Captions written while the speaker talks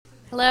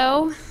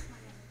Hello.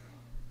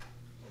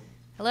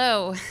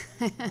 Hello.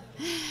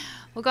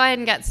 We'll go ahead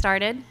and get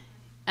started.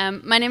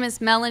 My name is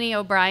Melanie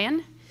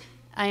O'Brien.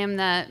 I am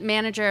the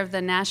manager of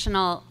the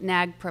National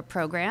NAGPRA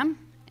program.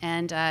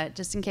 And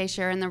just in case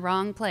you're in the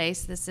wrong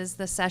place, this is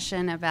the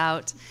session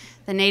about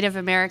the Native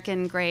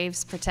American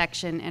Graves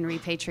Protection and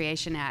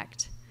Repatriation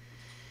Act.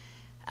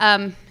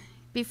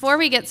 Before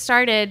we get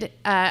started,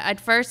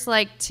 I'd first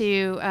like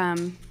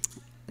to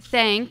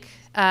thank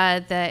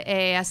the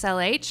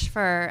AASLH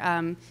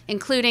for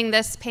including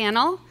this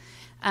panel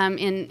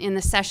in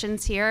the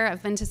sessions here.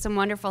 I've been to some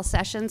wonderful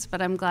sessions,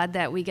 but I'm glad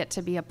that we get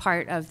to be a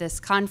part of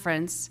this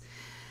conference.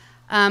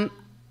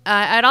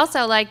 I'd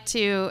also like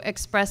to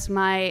express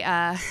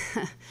my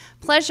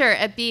pleasure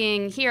at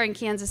being here in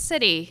Kansas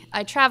City.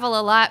 I travel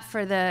a lot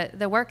for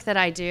the work that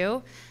I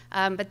do,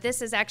 but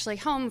this is actually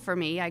home for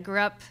me. I grew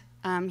up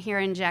here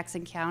in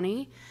Jackson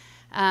County,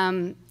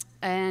 and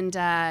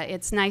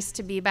it's nice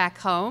to be back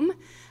home.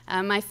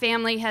 My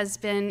family has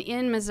been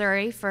in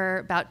Missouri for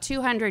about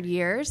 200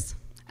 years,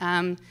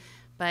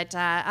 but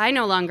I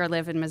no longer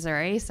live in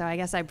Missouri, so I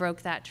guess I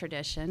broke that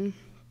tradition.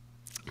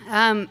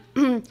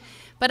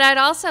 But I'd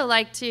also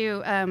like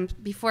to,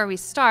 before we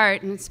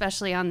start, and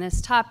especially on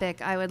this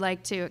topic, I would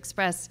like to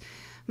express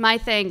my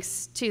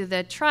thanks to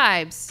the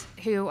tribes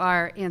who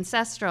are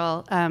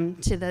ancestral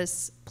to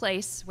this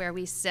place where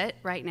we sit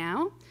right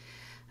now.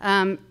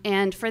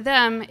 And for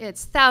them,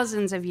 it's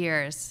thousands of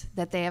years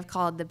that they have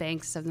called the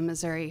banks of the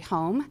Missouri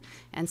home.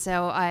 And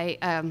so I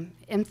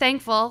am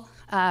thankful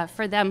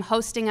for them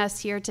hosting us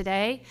here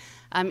today,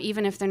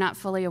 even if they're not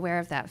fully aware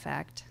of that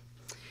fact.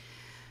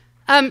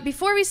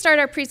 Before we start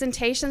our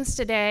presentations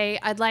today,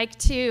 I'd like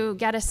to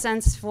get a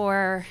sense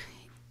for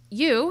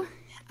you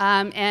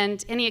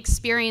and any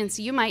experience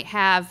you might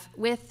have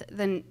with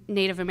the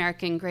Native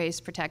American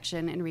Graves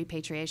Protection and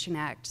Repatriation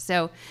Act.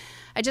 So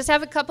I just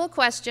have a couple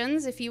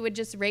questions. If you would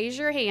just raise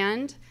your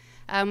hand.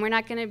 We're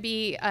not going to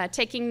be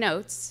taking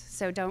notes,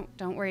 so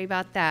don't worry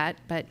about that.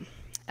 But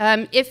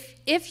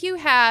if you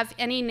have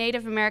any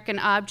Native American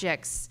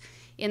objects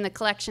in the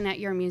collection at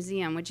your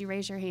museum, would you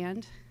raise your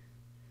hand?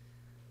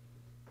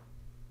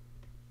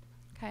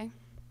 Okay.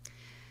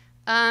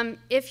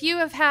 If you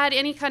have had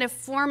any kind of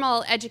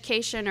formal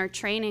education or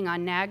training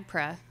on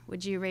NAGPRA,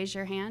 would you raise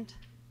your hand?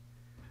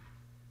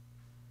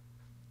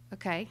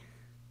 Okay.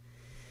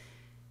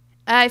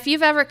 If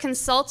you've ever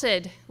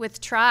consulted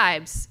with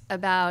tribes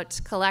about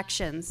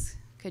collections,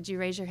 could you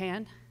raise your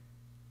hand?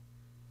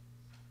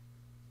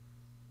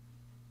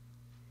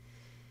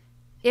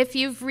 If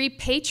you've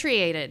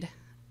repatriated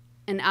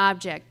an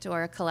object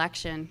or a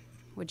collection,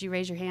 would you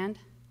raise your hand?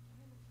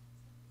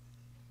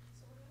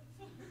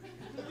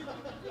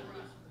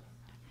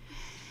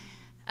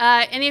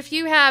 And if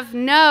you have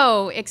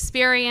no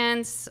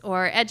experience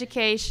or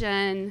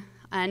education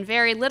and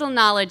very little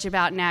knowledge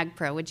about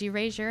NAGPRA, would you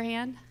raise your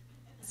hand?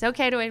 It's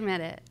okay to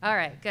admit it. All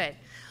right, good.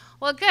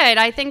 Well, good.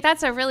 I think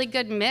that's a really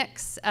good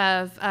mix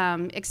of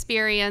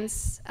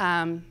experience,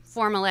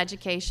 formal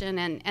education,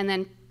 and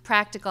then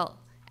practical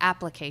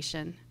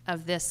application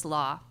of this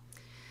law.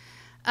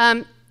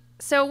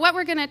 So what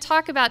we're going to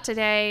talk about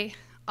today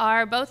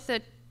are both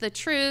the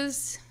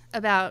truths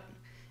about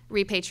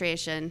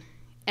repatriation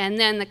and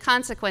then the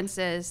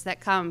consequences that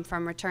come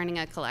from returning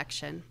a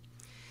collection.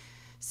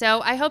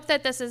 So I hope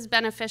that this is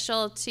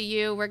beneficial to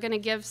you. We're going to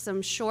give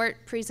some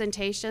short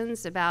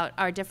presentations about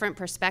our different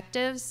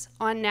perspectives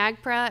on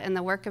NAGPRA and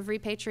the work of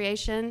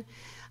repatriation.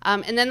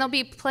 And then there'll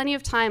be plenty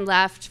of time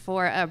left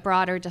for a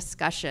broader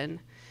discussion.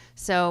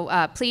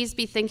 So please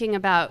be thinking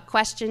about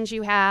questions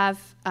you have.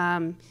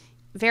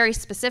 Very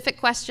specific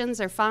questions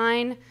are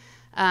fine.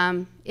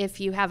 If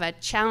you have a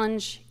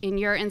challenge in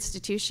your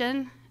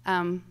institution,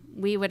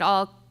 we would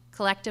all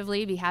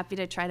collectively be happy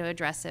to try to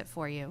address it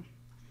for you.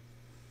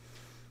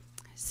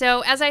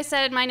 So as I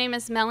said, my name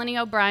is Melanie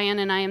O'Brien,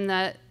 and I am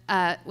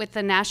with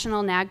the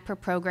National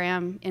NAGPRA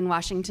program in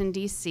Washington,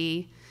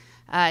 D.C.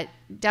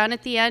 Down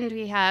at the end,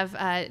 we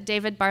have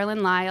David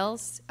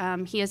Barlin-Lyles.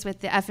 He is with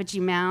the Effigy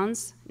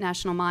Mounds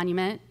National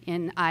Monument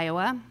in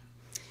Iowa.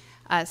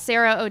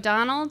 Sarah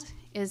O'Donnell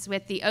is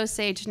with the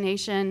Osage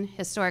Nation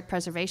Historic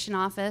Preservation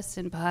Office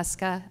in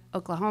Pawhuska,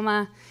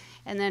 Oklahoma.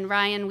 And then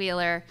Ryan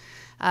Wheeler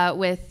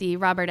with the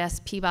Robert S.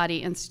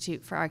 Peabody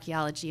Institute for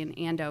Archaeology in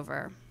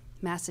Andover,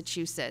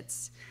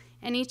 Massachusetts.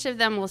 And each of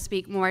them will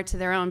speak more to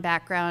their own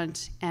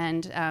background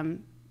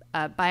and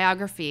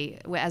biography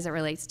as it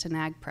relates to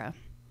NAGPRA.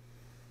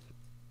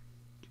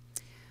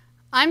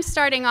 I'm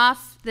starting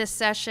off this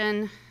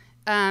session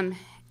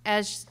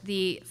as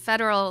the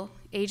federal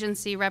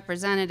agency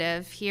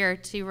representative here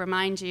to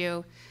remind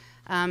you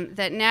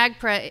that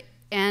NAGPRA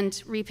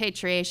and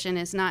repatriation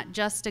is not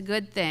just a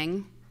good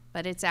thing,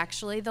 but it's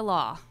actually the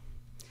law.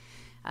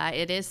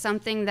 It is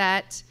something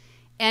that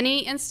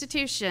any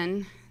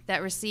institution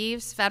that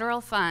receives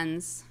federal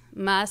funds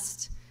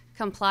must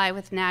comply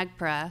with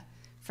NAGPRA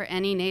for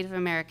any Native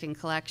American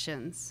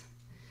collections.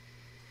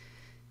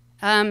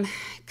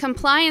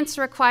 Compliance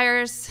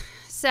requires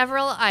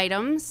several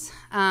items.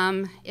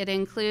 It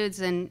includes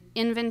an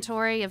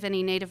inventory of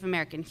any Native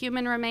American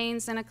human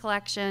remains in a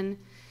collection.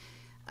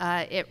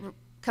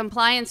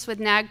 Compliance with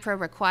NAGPRA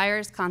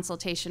requires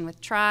consultation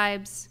with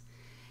tribes.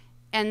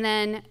 And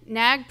then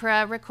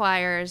NAGPRA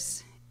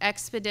requires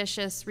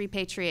expeditious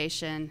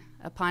repatriation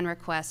upon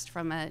request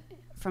from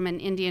an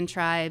Indian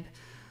tribe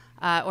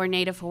or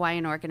Native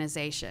Hawaiian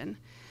organization.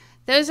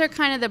 Those are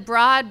kind of the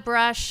broad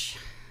brush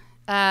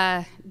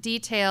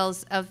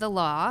details of the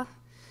law.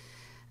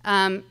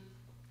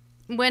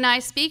 When I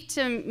speak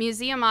to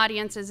museum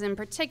audiences in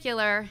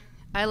particular,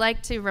 I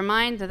like to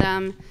remind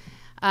them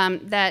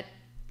that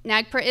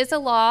NAGPRA is a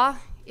law.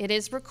 It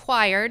is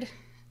required.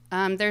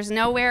 There's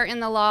nowhere in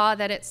the law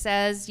that it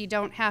says you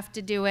don't have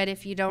to do it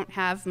if you don't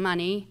have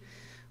money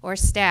or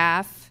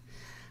staff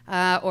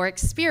or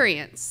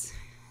experience.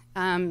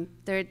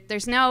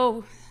 There's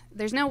no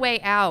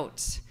way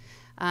out.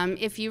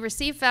 If you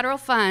receive federal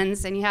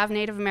funds and you have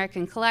Native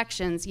American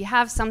collections, you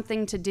have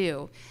something to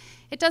do.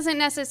 It doesn't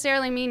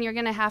necessarily mean you're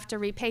going to have to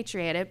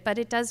repatriate it, but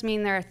it does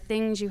mean there are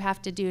things you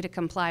have to do to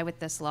comply with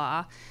this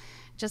law.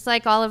 Just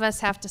like all of us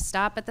have to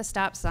stop at the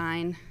stop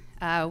sign,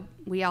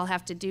 we all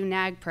have to do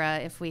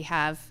NAGPRA if we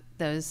have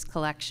those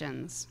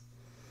collections.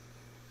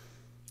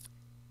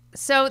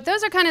 So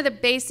those are kind of the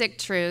basic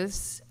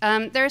truths.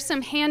 There are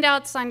some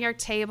handouts on your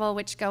table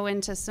which go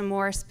into some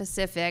more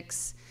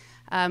specifics.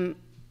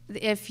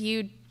 If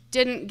you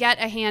didn't get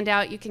a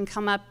handout, you can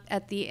come up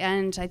at the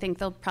end. I think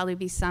there'll probably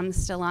be some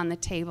still on the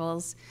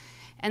tables.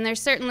 And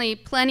there's certainly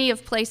plenty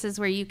of places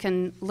where you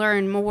can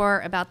learn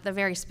more about the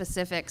very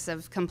specifics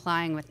of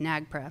complying with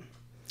NAGPRA.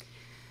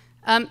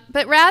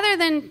 But rather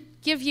than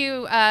give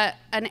you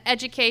an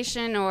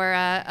education or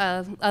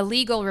a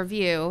legal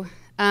review,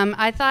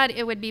 I thought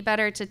it would be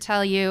better to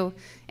tell you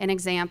an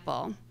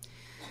example.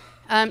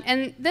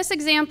 And this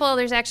example,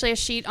 there's actually a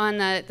sheet on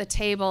the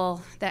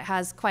table that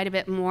has quite a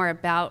bit more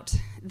about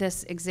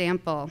this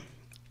example.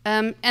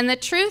 And the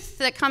truth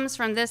that comes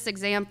from this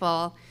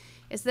example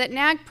is that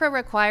NAGPRA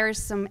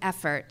requires some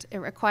effort. It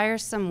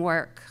requires some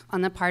work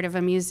on the part of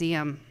a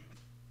museum.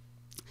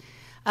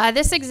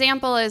 This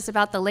example is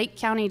about the Lake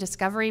County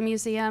Discovery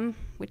Museum,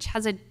 which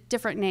has a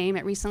different name.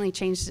 It recently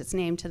changed its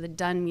name to the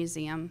Dunn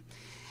Museum.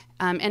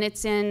 And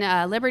it's in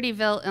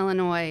Libertyville,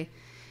 Illinois.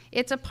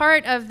 It's a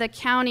part of the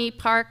County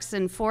Parks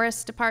and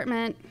Forest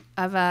Department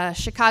of a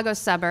Chicago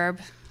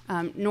suburb,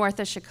 north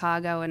of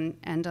Chicago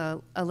and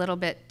a little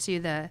bit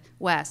to the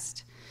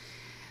west.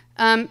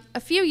 A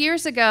few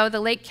years ago, the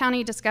Lake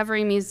County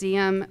Discovery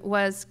Museum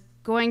was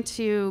going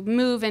to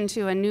move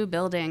into a new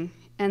building,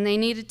 and they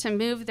needed to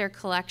move their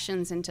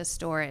collections into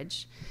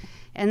storage.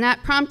 And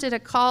that prompted a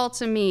call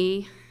to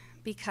me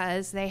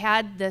because they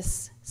had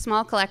this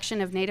small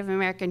collection of Native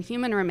American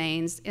human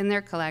remains in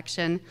their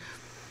collection,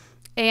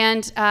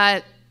 and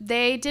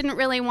they didn't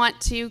really want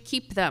to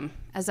keep them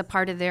as a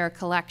part of their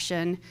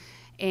collection,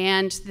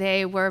 and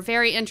they were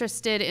very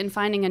interested in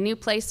finding a new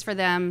place for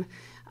them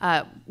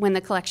when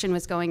the collection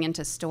was going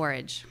into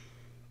storage.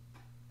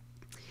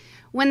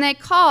 When they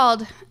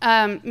called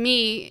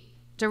me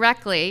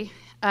directly,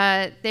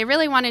 they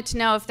really wanted to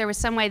know if there was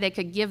some way they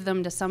could give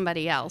them to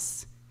somebody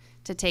else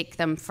to take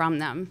them from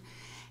them.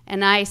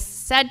 And I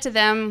said to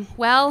them,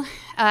 well,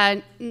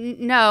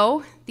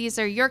 no, these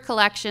are your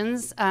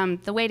collections.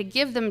 The way to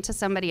give them to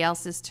somebody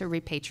else is to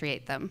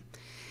repatriate them.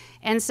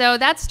 And so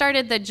that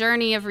started the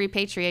journey of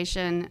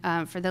repatriation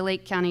for the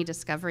Lake County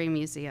Discovery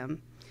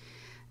Museum.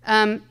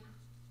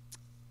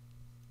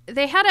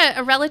 They had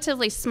a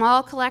relatively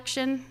small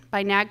collection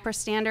by NAGPRA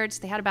standards.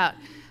 They had about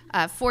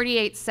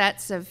 48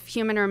 sets of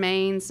human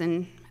remains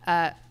and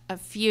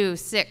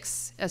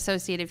six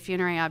associated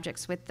funerary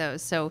objects with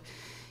those. So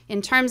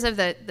in terms of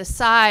the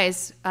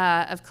size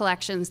of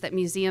collections that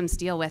museums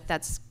deal with,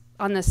 that's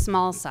on the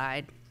small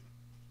side.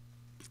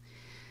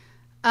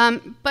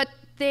 But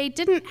they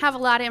didn't have a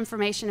lot of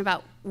information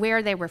about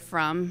where they were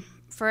from.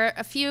 For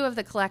a few of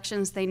the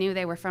collections, they knew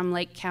they were from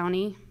Lake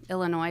County,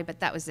 Illinois, but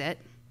that was it.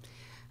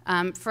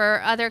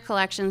 For other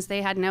collections,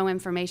 they had no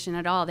information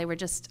at all. They were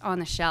just on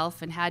the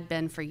shelf and had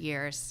been for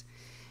years.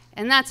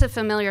 And that's a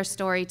familiar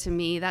story to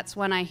me. That's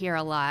one I hear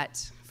a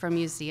lot from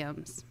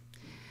museums.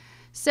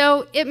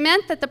 So it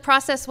meant that the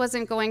process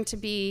wasn't going to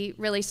be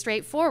really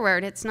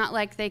straightforward. It's not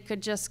like they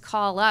could just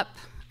call up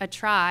a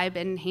tribe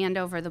and hand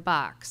over the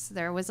box.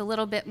 There was a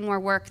little bit more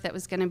work that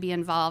was going to be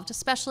involved,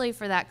 especially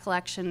for that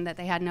collection that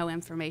they had no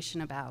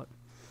information about.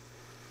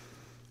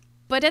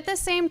 But at the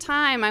same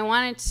time, I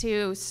wanted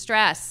to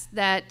stress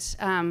that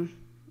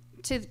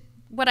to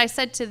what I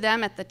said to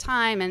them at the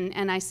time,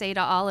 and I say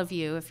to all of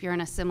you if you're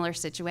in a similar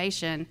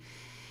situation,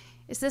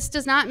 is this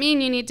does not mean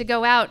you need to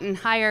go out and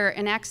hire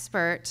an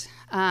expert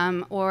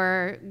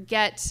or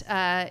get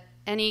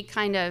any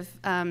kind of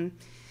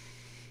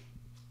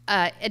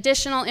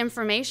additional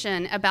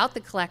information about the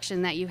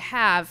collection that you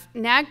have.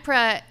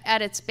 NAGPRA,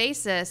 at its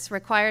basis,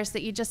 requires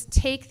that you just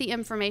take the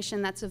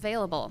information that's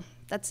available.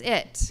 That's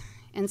it.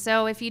 And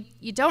so if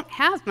you don't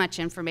have much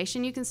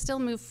information, you can still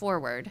move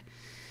forward.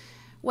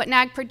 What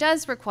NAGPRA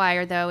does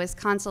require, though, is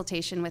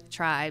consultation with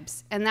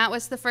tribes, and that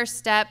was the first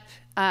step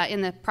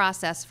in the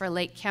process for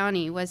Lake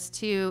County, was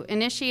to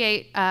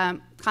initiate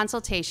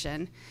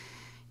consultation.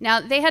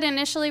 Now, they had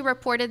initially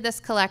reported this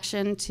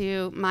collection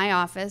to my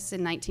office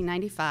in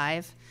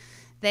 1995.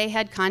 They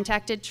had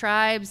contacted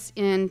tribes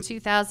in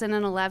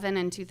 2011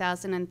 and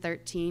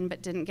 2013,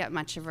 but didn't get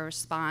much of a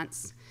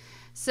response.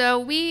 So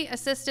we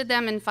assisted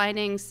them in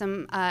finding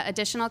some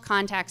additional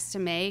contacts to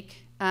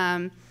make.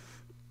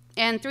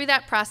 And through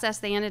that process,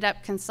 they ended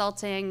up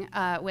consulting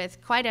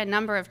with quite a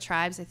number of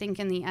tribes. I think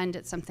in the end,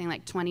 it's something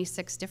like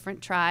 26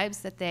 different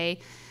tribes that they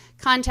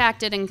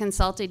contacted and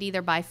consulted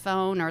either by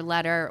phone or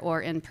letter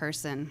or in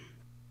person.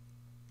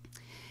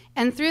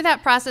 And through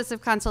that process of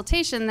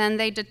consultation, then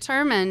they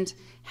determined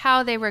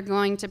how they were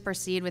going to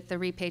proceed with the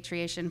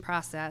repatriation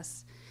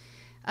process.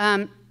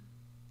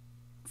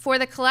 For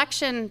the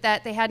collection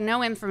that they had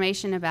no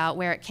information about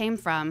where it came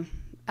from,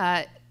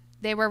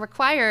 they were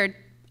required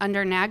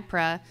under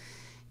NAGPRA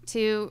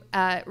to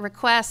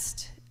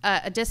request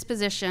a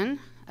disposition,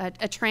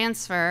 a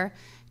transfer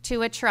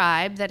to a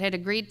tribe that had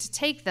agreed to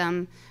take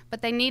them,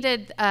 but they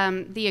needed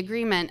the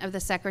agreement of the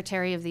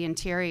Secretary of the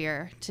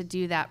Interior to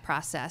do that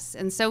process.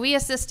 And so we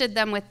assisted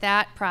them with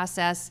that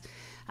process.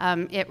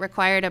 It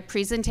required a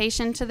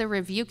presentation to the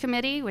review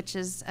committee, which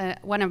is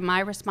one of my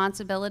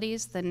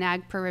responsibilities. The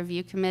NAGPRA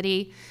Review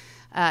Committee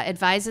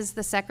advises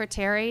the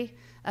Secretary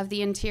of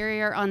the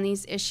Interior on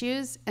these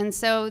issues. And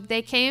so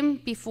they came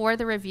before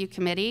the review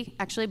committee,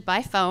 actually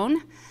by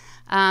phone,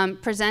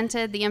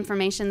 presented the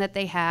information that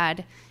they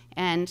had,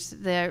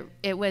 and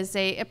it was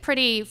a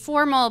pretty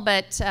formal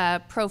but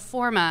pro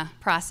forma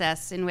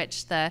process in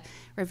which the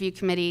review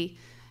committee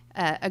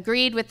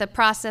agreed with the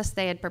process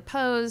they had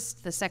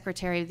proposed, the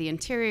Secretary of the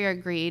Interior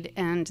agreed,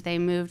 and they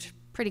moved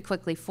pretty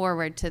quickly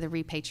forward to the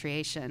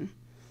repatriation.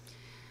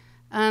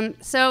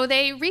 So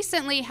they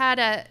recently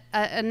had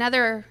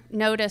another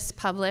notice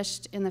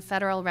published in the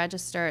Federal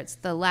Register. It's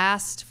the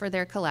last for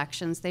their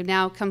collections. They've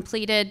now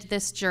completed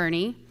this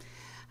journey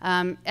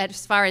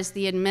as far as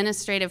the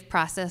administrative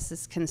process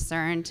is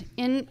concerned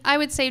in, I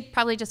would say,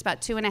 probably just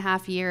about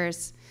 2.5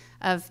 years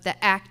of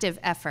the active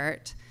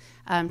effort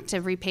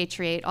to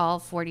repatriate all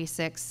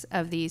 46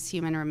 of these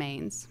human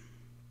remains.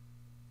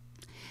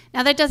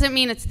 Now, that doesn't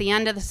mean it's the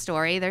end of the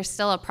story. There's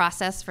still a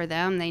process for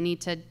them. They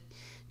need to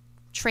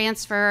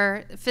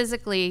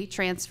physically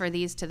transfer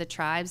these to the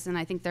tribes, and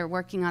I think they're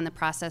working on the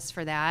process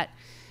for that.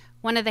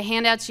 One of the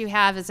handouts you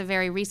have is a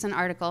very recent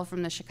article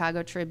from the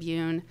Chicago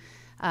Tribune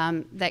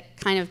that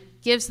kind of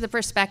gives the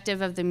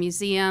perspective of the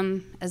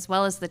museum as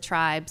well as the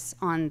tribes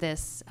on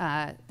this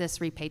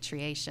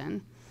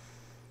repatriation.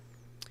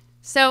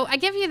 So I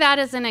give you that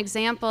as an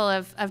example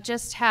of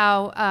just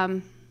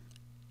how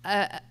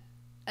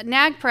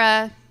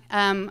NAGPRA,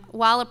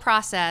 while a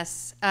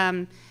process,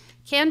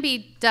 can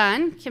be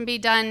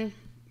done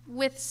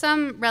with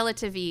some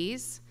relative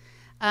ease,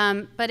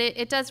 but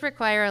it does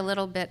require a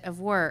little bit of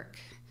work.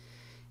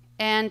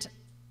 And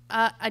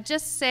I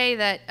just say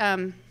that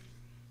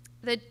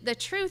the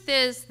truth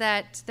is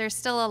that there's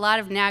still a lot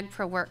of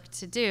NAGPRA work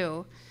to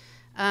do.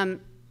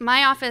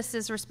 My office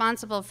is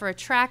responsible for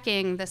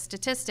tracking the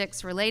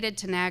statistics related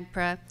to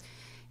NAGPRA,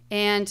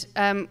 and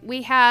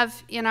we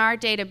have in our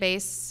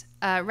database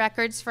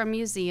records from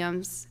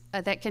museums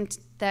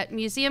that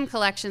museum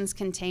collections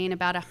contain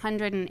about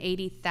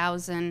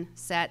 180,000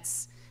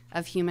 sets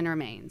of human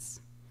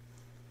remains.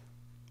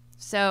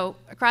 So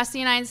across the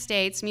United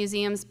States,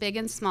 museums big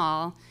and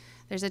small,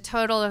 there's a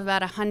total of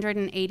about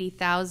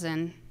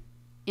 180,000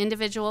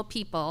 individual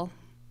people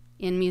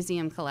in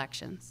museum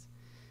collections.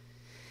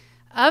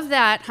 Of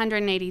that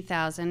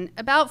 180,000,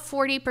 about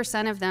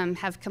 40% of them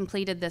have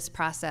completed this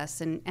process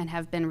and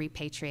have been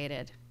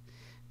repatriated.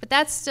 But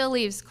that still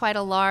leaves quite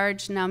a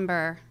large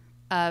number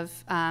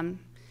of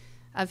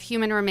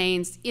human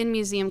remains in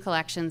museum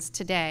collections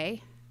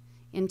today,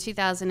 in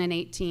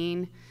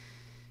 2018,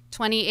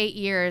 28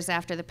 years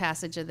after the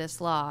passage of this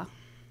law.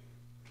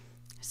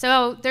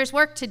 So there's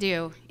work to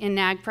do in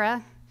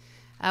NAGPRA.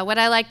 What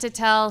I like to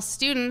tell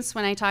students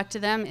when I talk to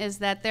them is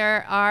that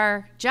there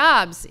are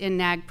jobs in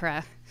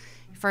NAGPRA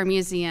for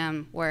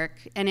museum work,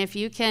 and if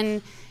you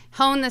can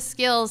hone the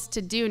skills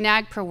to do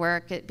NAGPRA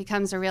work, it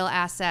becomes a real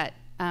asset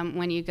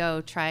when you go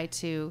try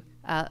to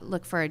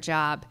look for a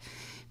job.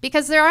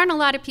 Because there aren't a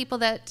lot of people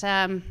that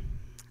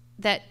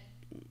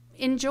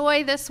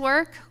enjoy this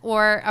work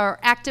or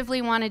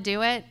actively want to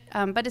do it,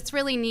 but it's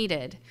really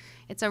needed.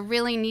 It's a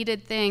really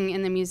needed thing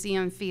in the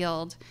museum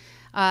field,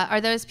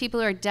 are those people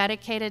who are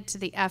dedicated to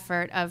the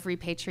effort of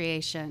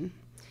repatriation.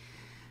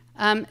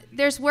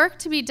 There's work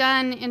to be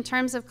done in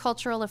terms of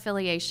cultural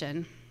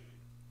affiliation.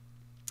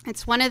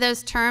 It's one of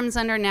those terms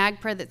under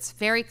NAGPRA that's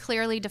very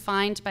clearly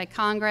defined by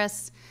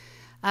Congress,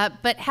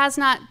 but has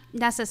not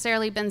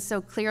necessarily been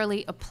so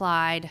clearly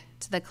applied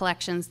to the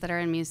collections that are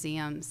in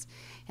museums.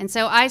 And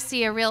so I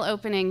see a real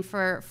opening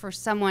for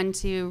someone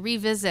to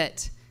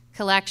revisit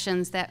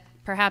collections that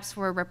perhaps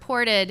were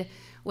reported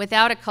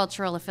without a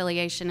cultural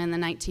affiliation in the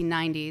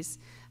 1990s,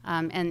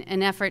 and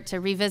an effort to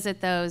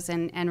revisit those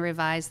and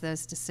revise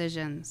those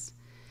decisions.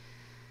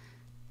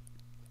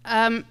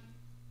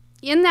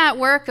 In that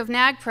work of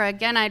NAGPRA,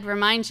 again, I'd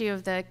remind you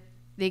of the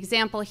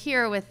example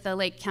here with the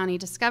Lake County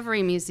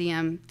Discovery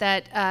Museum,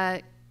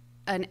 that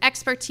an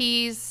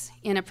expertise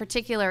in a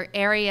particular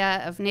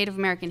area of Native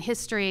American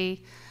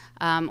history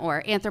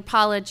or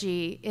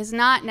anthropology is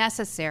not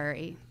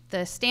necessary.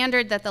 The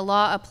standard that the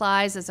law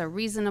applies is a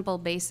reasonable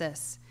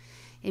basis.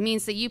 It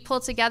means that you pull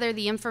together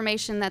the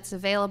information that's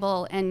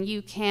available and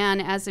you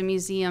can, as a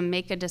museum,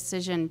 make a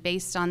decision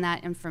based on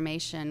that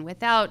information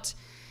without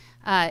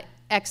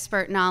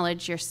expert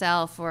knowledge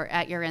yourself or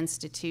at your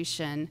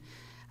institution,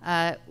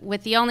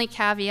 with the only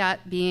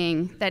caveat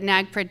being that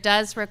NAGPRA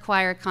does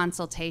require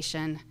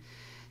consultation.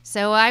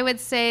 So I would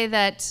say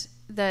that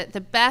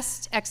the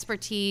best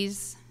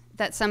expertise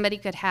that somebody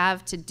could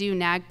have to do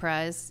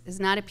NAGPRA is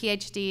not a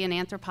PhD in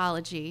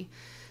anthropology,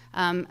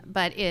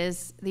 but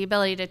is the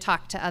ability to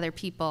talk to other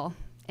people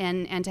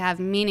and to have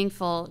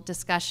meaningful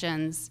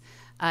discussions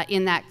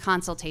in that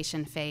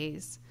consultation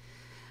phase.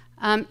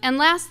 And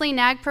lastly,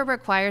 NAGPRA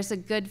requires a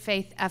good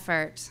faith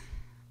effort.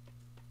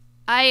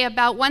 I,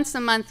 about once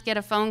a month, get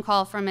a phone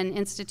call from an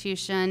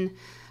institution,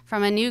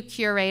 from a new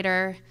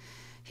curator,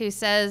 who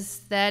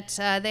says that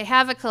they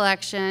have a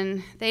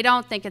collection, they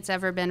don't think it's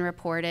ever been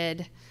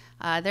reported,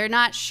 they're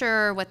not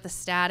sure what the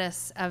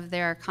status of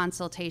their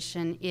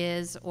consultation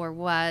is or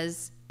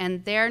was,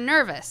 and they're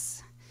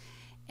nervous.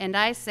 And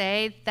I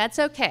say, that's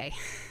okay,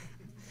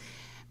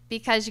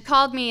 because you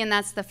called me and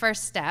that's the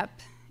first step.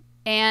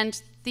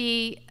 And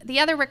the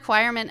other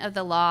requirement of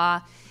the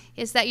law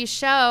is that you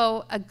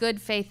show a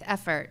good faith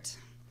effort.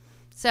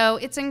 So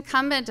it's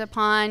incumbent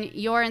upon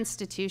your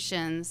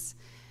institutions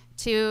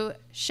to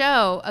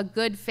show a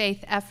good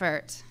faith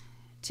effort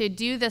to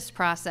do this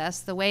process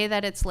the way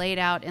that it's laid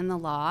out in the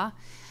law.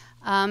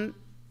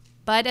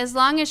 But as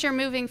long as you're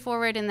moving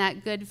forward in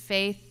that good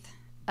faith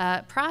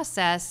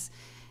process,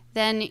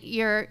 then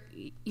you're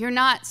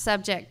not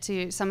subject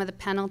to some of the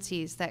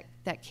penalties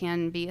that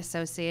can be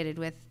associated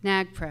with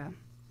NAGPRA.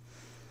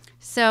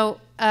 So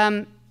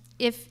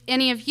if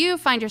any of you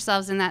find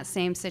yourselves in that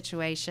same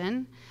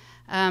situation,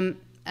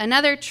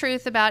 another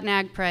truth about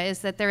NAGPRA is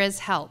that there is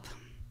help.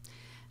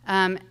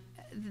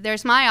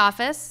 There's my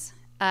office,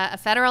 a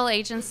federal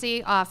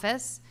agency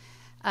office,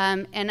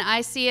 and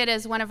I see it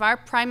as one of our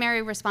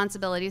primary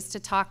responsibilities to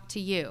talk to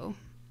you,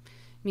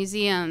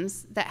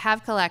 museums that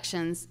have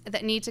collections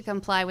that need to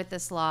comply with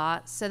this law,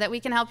 so that we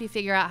can help you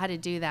figure out how to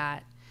do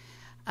that.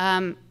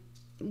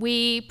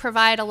 We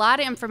provide a lot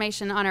of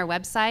information on our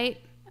website,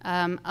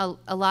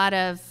 a lot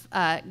of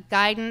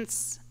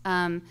guidance.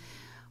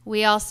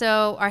 We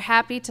also are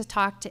happy to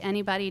talk to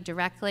anybody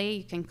directly.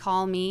 You can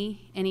call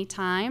me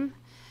anytime.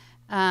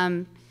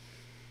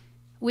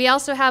 We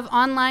also have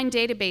online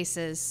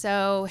databases.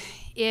 So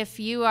if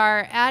you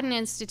are at an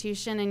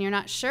institution and you're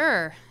not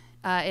sure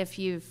if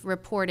you've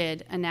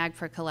reported a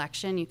NAGPRA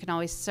collection, you can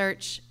always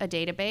search a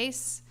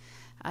database.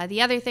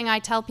 The other thing I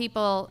tell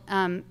people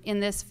in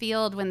this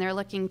field when they're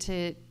looking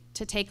to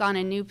take on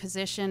a new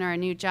position or a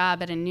new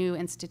job at a new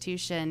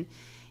institution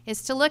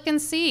is to look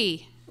and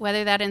see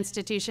whether that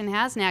institution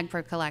has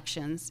NAGPRA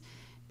collections.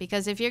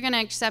 Because if you're going to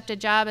accept a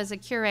job as a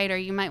curator,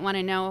 you might want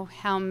to know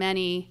how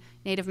many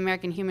Native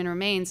American human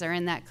remains are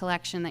in that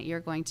collection that you're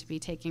going to be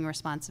taking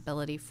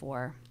responsibility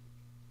for.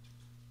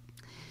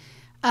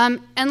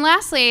 And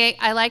lastly,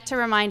 I like to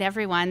remind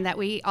everyone that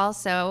we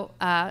also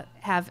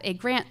have a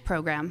grant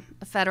program,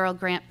 a federal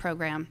grant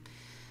program.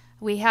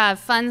 We have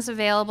funds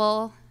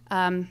available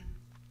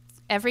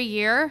every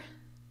year,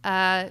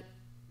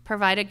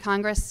 provided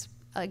Congress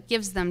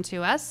gives them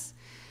to us,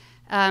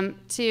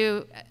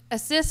 to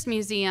assist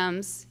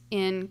museums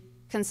in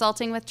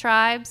consulting with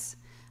tribes,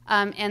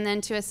 and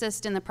then to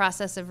assist in the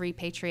process of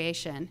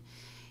repatriation.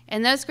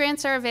 And those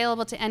grants are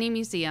available to any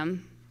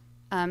museum.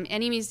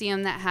 Any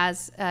museum that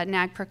has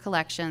NAGPRA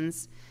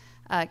collections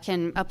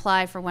can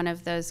apply for one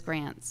of those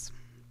grants.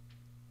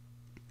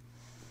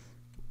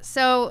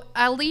 So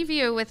I'll leave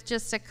you with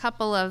just a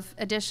couple of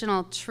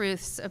additional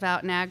truths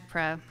about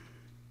NAGPRA.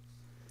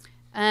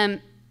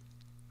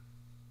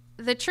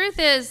 The truth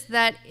is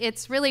that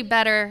it's really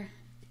better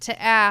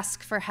to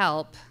ask for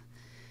help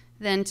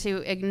than to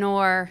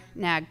ignore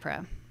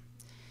NAGPRA.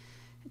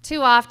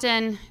 Too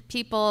often,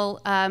 people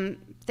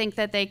think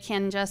that they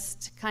can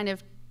just kind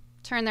of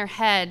turn their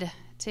head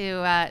to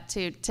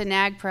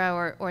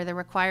NAGPRA or the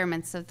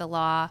requirements of the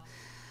law.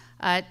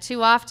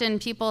 Too often,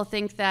 people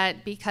think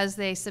that because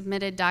they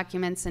submitted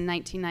documents in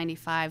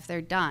 1995,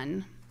 they're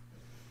done.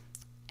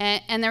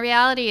 And the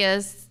reality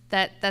is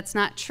that that's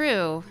not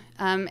true.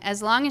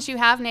 As long as you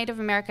have Native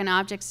American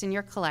objects in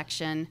your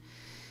collection,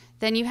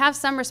 then you have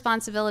some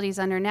responsibilities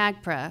under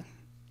NAGPRA.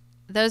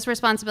 Those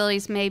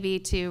responsibilities may be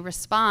to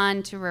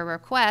respond to a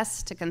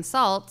request to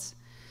consult.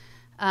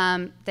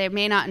 They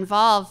may not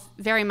involve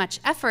very much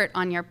effort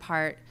on your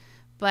part,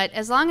 but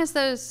as long as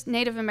those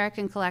Native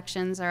American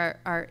collections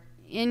are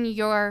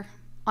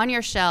on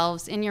your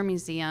shelves, in your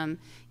museum,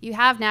 you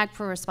have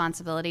NAGPRA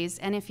responsibilities,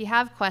 and if you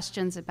have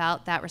questions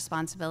about that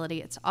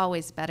responsibility, it's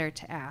always better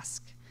to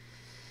ask.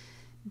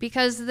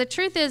 Because the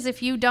truth is,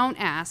 if you don't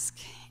ask,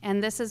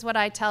 And this is what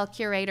I tell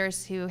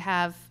curators who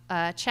have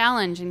a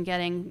challenge in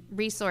getting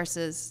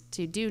resources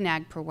to do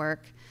NAGPRA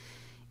work.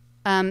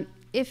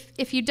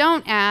 If you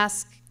don't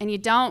ask and you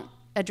don't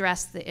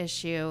address the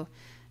issue,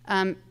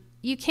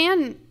 you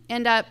can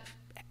end up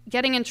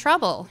getting in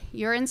trouble.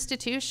 Your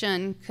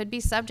institution could be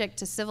subject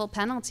to civil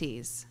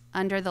penalties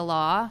under the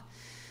law.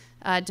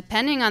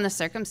 Depending on the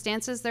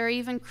circumstances, there are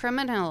even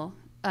criminal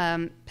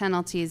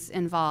penalties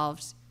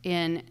involved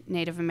in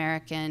Native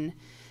American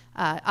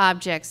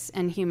objects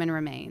and human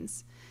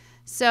remains.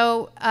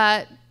 So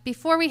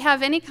before we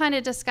have any kind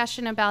of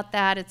discussion about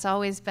that, it's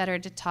always better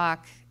to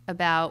talk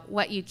about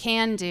what you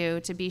can do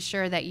to be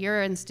sure that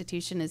your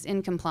institution is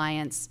in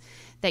compliance,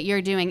 that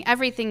you're doing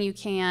everything you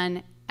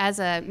can as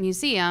a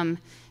museum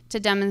to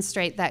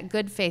demonstrate that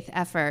good faith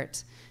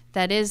effort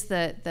that is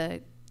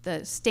the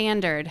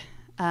standard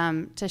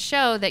to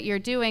show that you're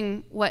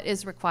doing what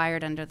is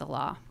required under the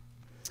law.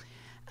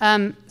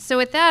 So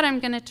with that, I'm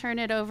going to turn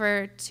it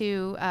over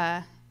to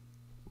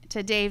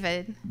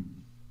David.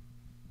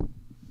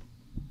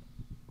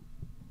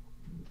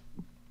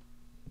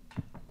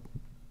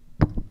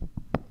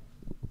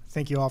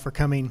 Thank you all for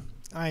coming.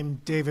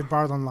 I'm David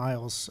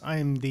Barlin-Lyles.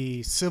 I'm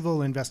the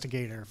civil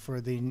investigator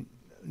for the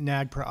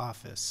NAGPRA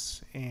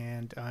office,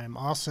 and I'm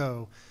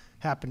also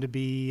happen to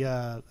be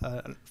a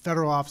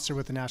federal officer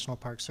with the National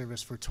Park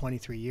Service for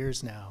 23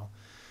 years now.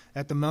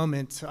 At the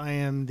moment, I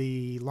am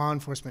the law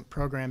enforcement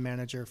program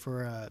manager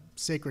for a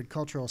sacred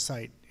cultural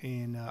site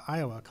in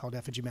Iowa called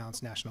Effigy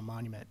Mounds National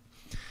Monument.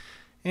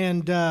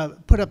 And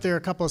put up there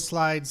a couple of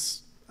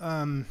slides.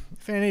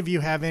 If any of you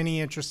have any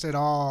interest at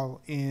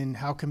all in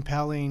how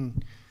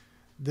compelling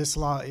this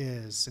law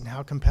is and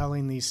how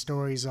compelling these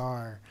stories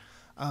are,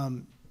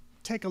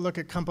 take a look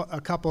at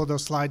a couple of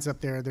those slides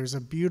up there. There's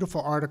a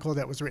beautiful article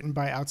that was written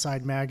by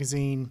Outside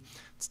Magazine.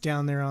 It's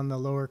down there on the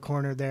lower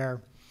corner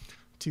there.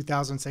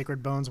 2,000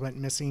 sacred bones went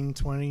missing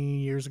 21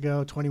 years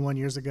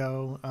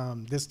ago.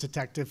 This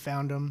detective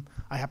found them.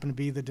 I happen to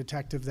be the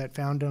detective that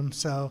found them.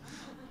 So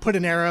put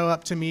an arrow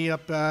up to me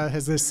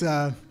as this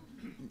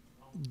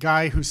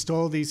guy who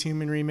stole these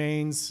human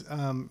remains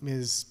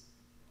is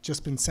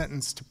just been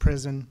sentenced to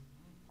prison.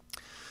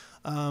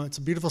 It's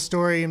a beautiful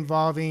story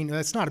involving,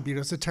 it's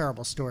a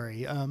terrible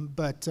story,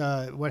 but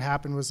what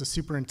happened was the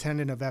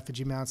superintendent of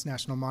Effigy Mounds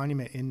National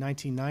Monument in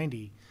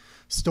 1990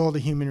 stole the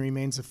human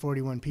remains of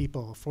 41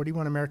 people,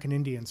 41 American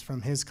Indians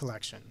from his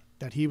collection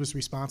that he was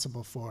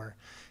responsible for,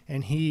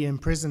 and he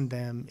imprisoned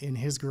them in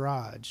his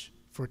garage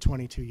for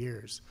 22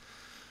 years.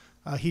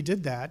 He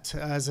did that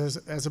as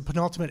a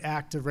penultimate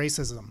act of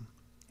racism,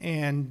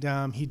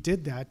 and he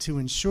did that to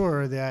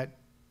ensure that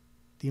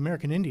the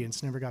American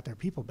Indians never got their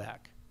people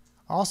back.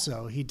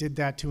 Also, he did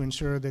that to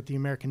ensure that the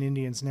American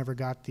Indians never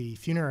got the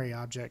funerary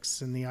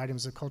objects and the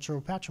items of cultural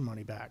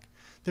patrimony back.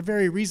 The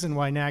very reason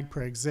why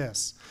NAGPRA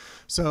exists.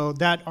 So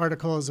that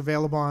article is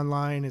available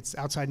online. It's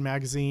Outside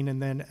Magazine,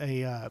 and then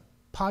a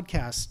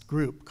podcast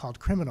group called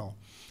Criminal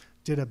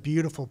did a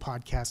beautiful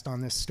podcast on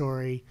this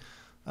story.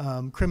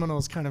 Criminal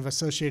is kind of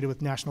associated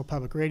with National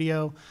Public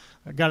Radio.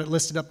 I got it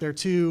listed up there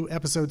too,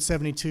 episode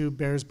 72,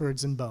 Bears,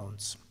 Birds, and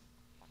Bones.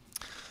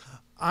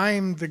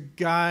 I'm the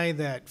guy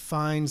that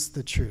finds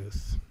the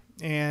truth.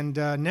 And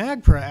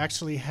NAGPRA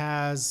actually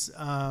has,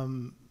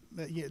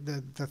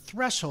 the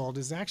threshold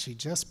is actually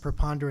just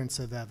preponderance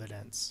of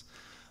evidence.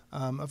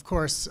 Of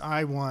course,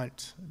 I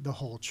want the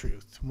whole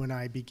truth when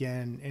I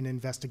begin an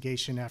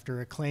investigation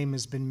after a claim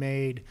has been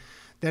made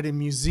that a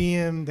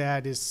museum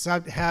that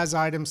has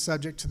items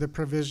subject to the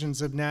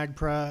provisions of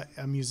NAGPRA,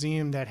 a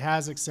museum that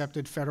has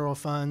accepted federal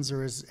funds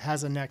or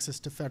has a nexus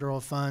to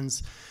federal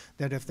funds,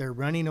 that if they're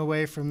running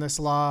away from this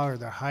law or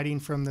they're hiding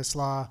from this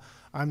law,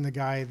 I'm the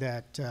guy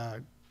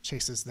that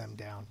chases them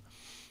down.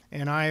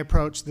 And I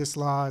approach this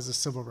law as a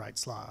civil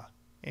rights law,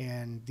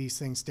 and these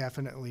things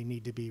definitely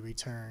need to be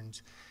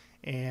returned.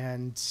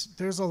 And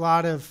there's a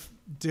lot of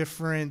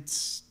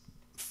different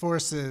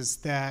forces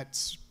that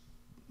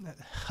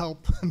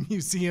help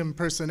museum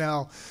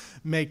personnel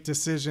make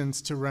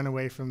decisions to run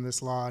away from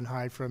this law and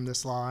hide from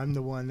this law. I'm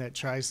the one that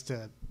tries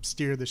to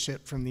steer the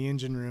ship from the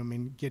engine room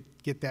and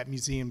get that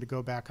museum to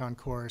go back on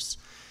course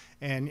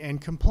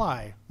and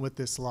comply with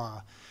this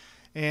law.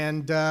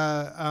 And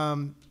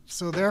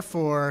so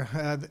therefore,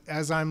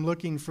 as I'm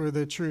looking for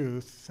the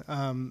truth,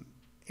 and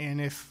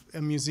if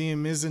a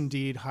museum is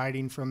indeed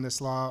hiding from this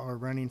law or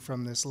running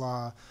from this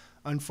law,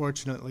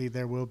 unfortunately,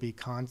 there will be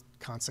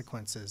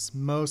consequences.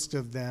 Most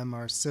of them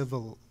are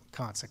civil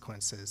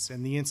consequences,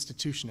 and the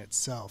institution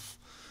itself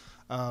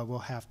will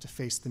have to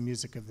face the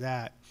music of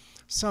that.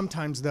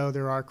 Sometimes, though,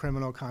 there are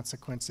criminal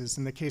consequences.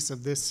 In the case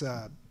of this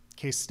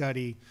case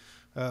study,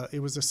 it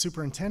was a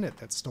superintendent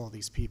that stole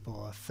these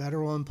people, a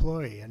federal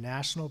employee, a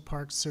National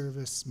Park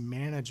Service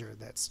manager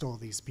that stole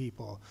these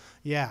people.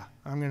 Yeah,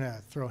 I'm going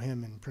to throw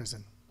him in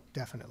prison,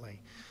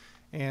 definitely.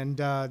 And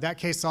that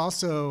case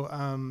also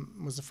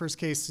was the first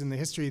case in the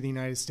history of the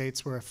United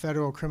States where a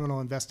federal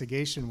criminal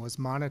investigation was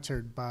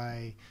monitored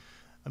by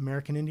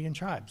American Indian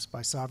tribes,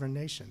 by sovereign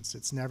nations.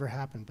 It's never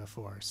happened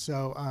before.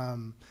 So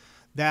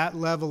that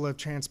level of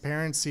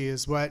transparency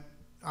is what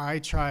I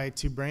try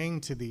to bring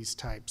to these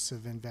types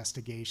of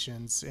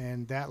investigations,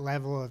 and that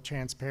level of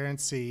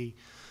transparency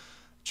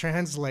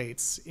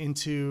translates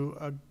into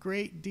a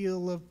great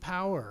deal of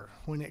power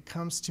when it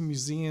comes to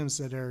museums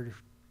that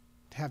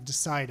have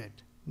decided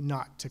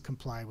not to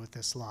comply with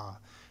this law.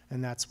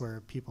 And that's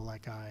where people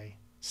like I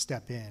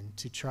step in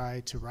to try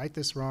to right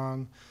this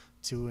wrong,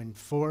 to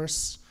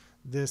enforce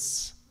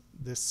this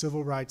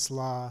civil rights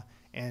law,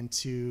 and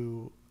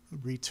to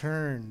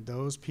return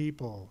those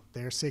people,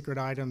 their sacred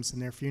items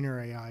and their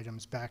funerary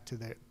items, back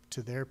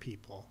to their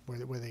people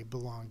where they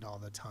belonged all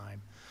the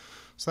time.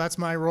 So that's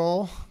my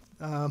role.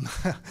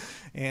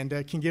 And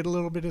it can get a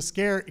little bit of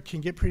it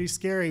can get pretty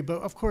scary,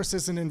 but of course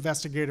as an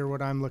investigator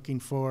what I'm looking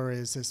for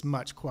is as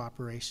much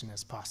cooperation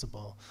as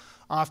possible.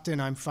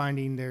 Often I'm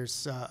finding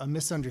there's a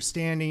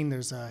misunderstanding,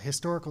 there's a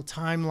historical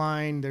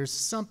timeline, there's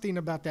something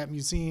about that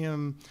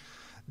museum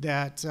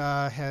that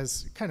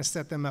has kind of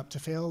set them up to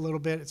fail a little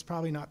bit. It's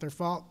probably not their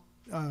fault,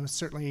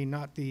 certainly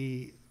not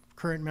the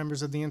current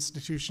members of the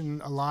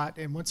institution a lot,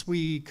 and once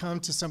we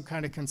come to some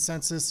kind of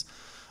consensus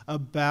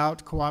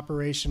about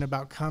cooperation,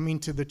 about coming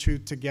to the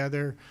truth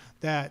together,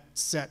 that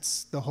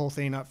sets the whole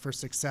thing up for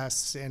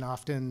success, and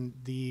often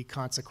the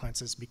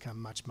consequences become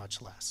much,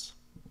 much less.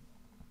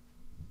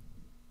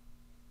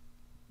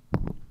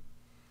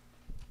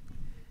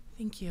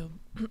 Thank you.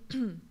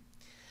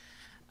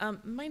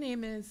 My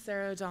name is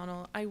Sarah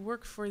O'Donnell. I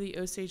work for the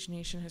Osage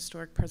Nation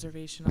Historic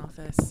Preservation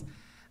Office.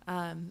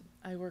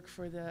 I work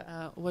for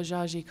the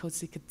Wajaji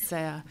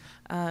Kotsikitsea.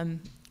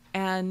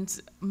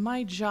 And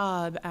my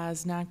job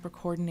as NAGPRA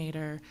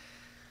coordinator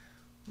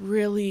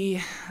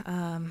really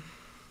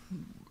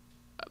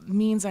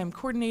means I'm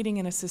coordinating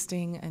and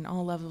assisting in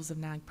all levels of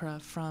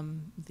NAGPRA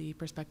from the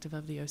perspective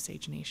of the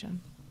Osage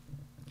Nation.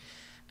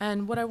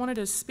 And what I wanted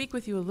to speak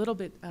with you a little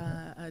bit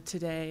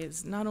today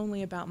is not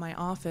only about my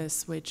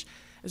office, which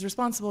is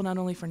responsible not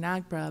only for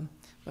NAGPRA,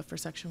 but for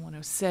Section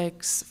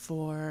 106,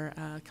 for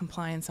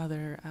compliance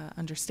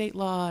under state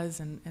laws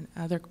and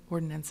other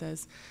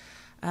ordinances,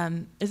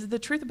 is the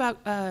truth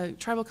about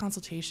tribal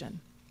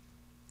consultation.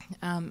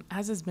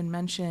 As has been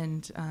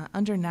mentioned,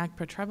 under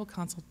NAGPRA, tribal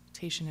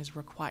consultation is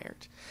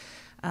required.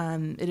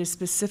 It is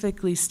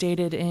specifically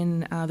stated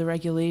in the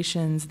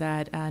regulations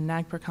that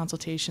NAGPRA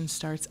consultation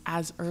starts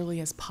as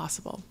early as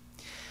possible.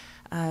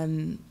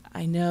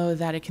 I know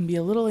that it can be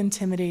a little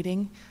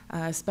intimidating,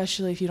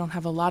 especially if you don't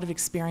have a lot of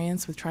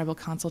experience with tribal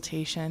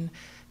consultation,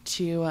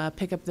 to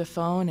pick up the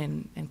phone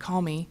and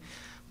call me.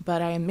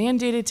 But I am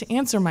mandated to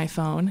answer my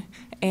phone,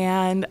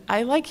 and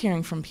I like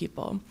hearing from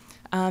people.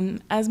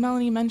 As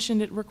Melanie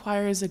mentioned, it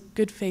requires a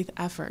good faith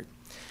effort.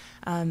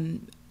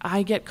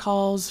 I get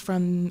calls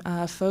from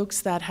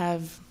folks that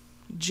have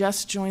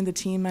just joined the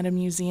team at a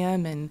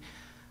museum and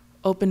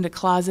opened a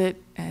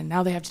closet, and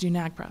now they have to do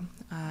NAGPRA.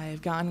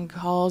 I've gotten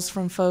calls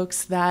from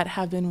folks that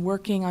have been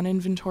working on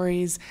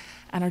inventories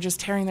and are just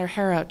tearing their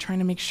hair out trying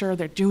to make sure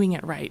they're doing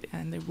it right,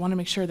 and they want to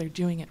make sure they're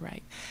doing it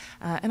right.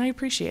 And I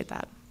appreciate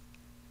that.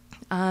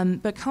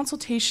 But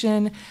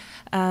consultation,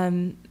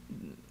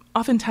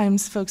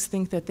 oftentimes folks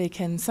think that they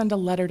can send a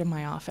letter to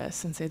my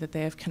office and say that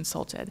they have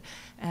consulted.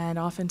 And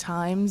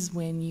oftentimes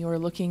when you're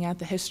looking at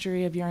the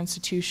history of your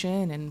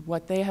institution and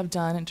what they have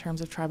done in terms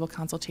of tribal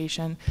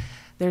consultation,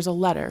 there's a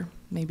letter.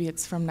 Maybe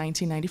it's from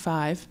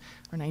 1995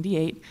 or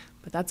 98,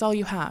 but that's all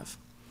you have.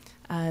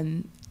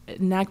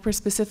 NAGPRA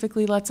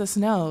specifically lets us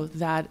know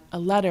that a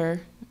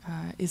letter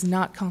is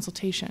not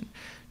consultation.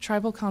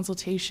 Tribal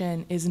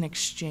consultation is an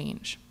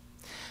exchange.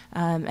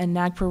 And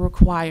NAGPRA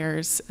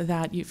requires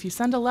that if you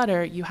send a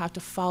letter, you have to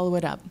follow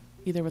it up,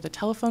 either with a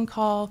telephone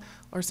call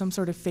or some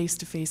sort of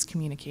face-to-face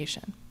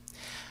communication.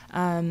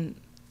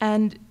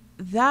 And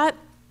that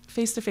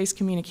face-to-face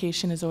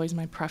communication is always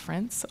my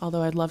preference,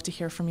 although I'd love to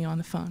hear from you on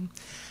the phone,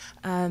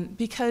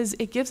 because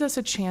it gives us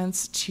a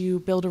chance to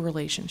build a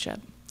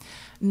relationship.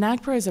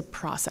 NAGPRA is a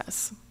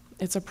process.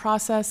 It's a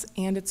process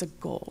and it's a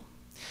goal.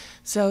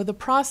 So the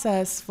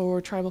process for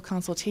tribal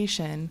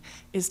consultation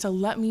is to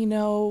let me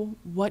know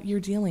what you're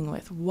dealing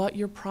with, what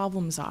your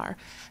problems are,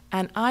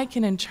 and I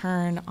can in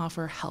turn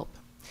offer help.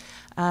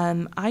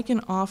 I can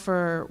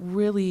offer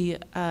really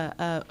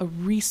a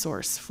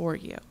resource for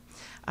you.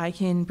 I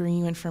can bring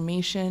you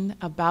information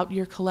about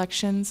your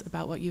collections,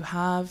 about what you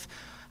have.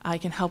 I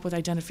can help with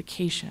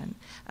identification.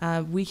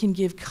 We can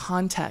give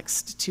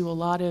context to a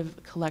lot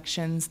of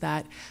collections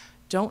that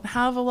don't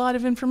have a lot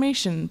of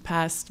information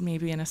past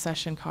maybe in a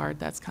session card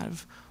that's kind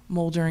of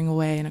moldering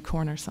away in a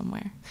corner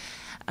somewhere.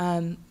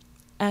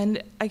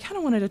 And I kind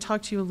of wanted to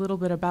talk to you a little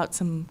bit about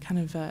some kind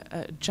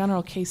of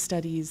general case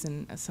studies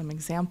and some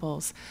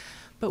examples.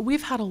 But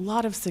we've had a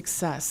lot of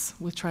success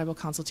with tribal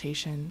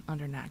consultation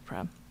under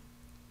NAGPRA.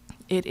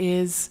 It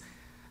is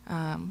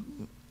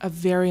a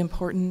very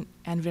important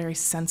and very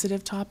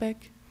sensitive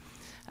topic.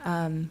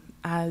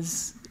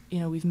 As you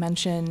know, we've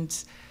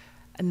mentioned,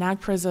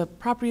 NAGPRA is a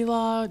property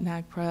law,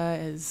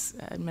 NAGPRA is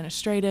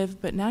administrative,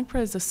 but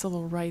NAGPRA is a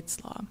civil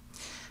rights law.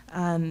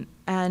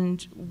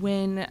 And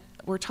when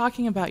we're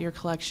talking about your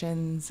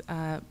collections,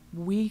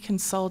 we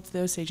consult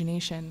the Osage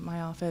Nation,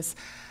 my office,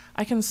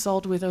 I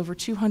consult with over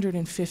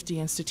 250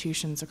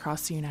 institutions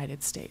across the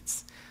United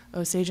States.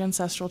 Osage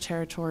Ancestral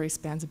Territory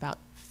spans about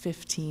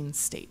 15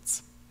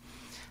 states.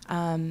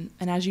 And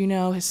as you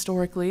know,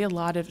 historically, a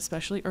lot of,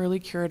 especially early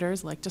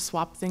curators, like to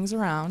swap things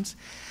around.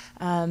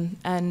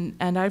 And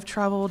I've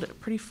traveled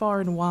pretty far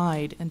and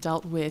wide and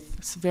dealt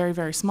with very,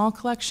 very small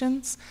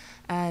collections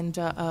and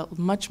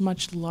much,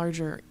 much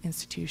larger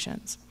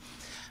institutions.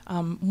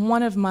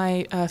 One of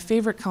my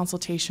favorite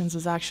consultations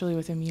was actually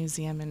with a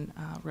museum in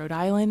Rhode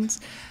Island.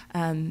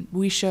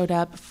 We showed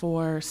up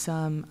for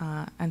some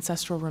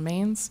ancestral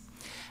remains.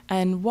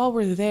 And while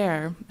we're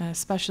there,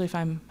 especially if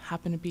I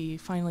happen to be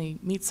finally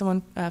meet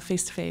someone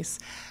face to face,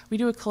 we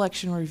do a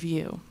collection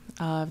review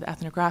of the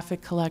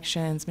ethnographic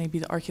collections, maybe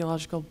the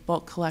archaeological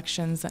bulk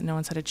collections that no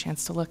one's had a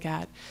chance to look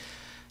at.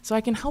 So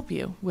I can help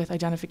you with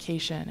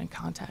identification and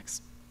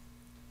context.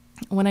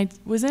 When I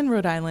was in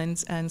Rhode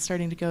Island and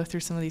starting to go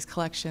through some of these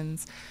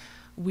collections,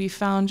 we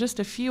found just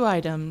a few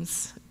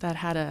items that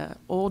had an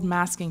old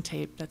masking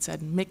tape that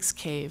said Mix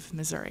Cave,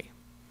 Missouri.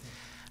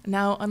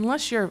 Now,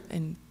 unless you're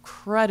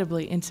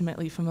incredibly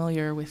intimately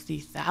familiar with the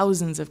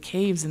thousands of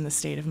caves in the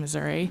state of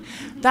Missouri,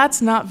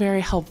 that's not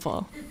very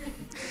helpful.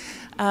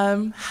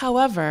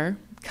 However,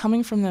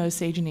 coming from the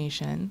Osage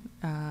Nation,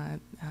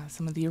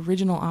 some of the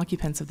original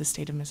occupants of the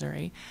state of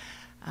Missouri,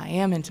 I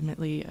am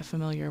intimately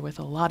familiar with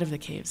a lot of the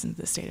caves in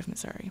the state of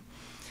Missouri.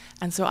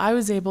 And so I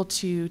was able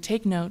to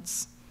take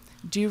notes,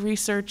 do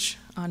research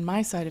on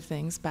my side of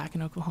things back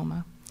in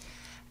Oklahoma,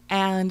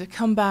 and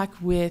come back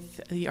with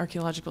the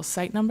archaeological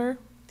site number,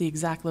 the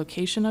exact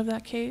location of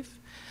that cave,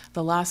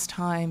 the last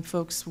time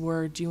folks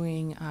were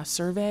doing a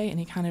survey,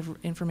 any kind of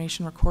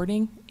information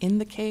recording in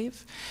the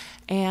cave,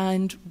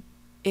 and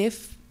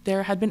if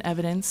there had been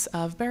evidence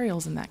of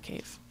burials in that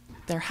cave.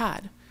 There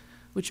had,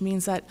 which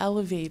means that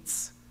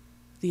elevates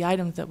the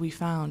items that we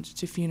found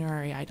to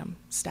funerary item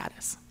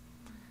status.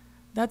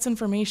 That's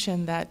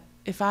information that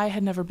if I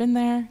had never been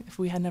there, if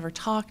we had never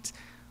talked,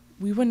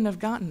 we wouldn't have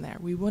gotten there.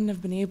 We wouldn't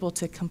have been able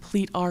to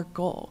complete our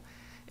goal.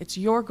 It's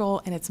your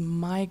goal and it's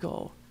my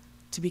goal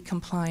to be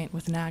compliant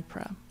with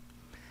NAGPRA.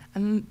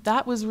 And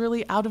that was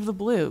really out of the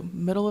blue,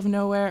 middle of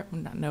nowhere,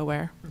 not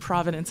nowhere,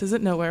 Providence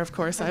isn't nowhere, of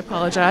course, I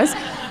apologize.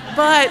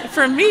 But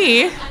for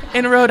me,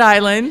 in Rhode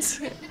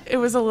Island, it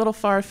was a little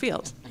far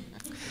afield.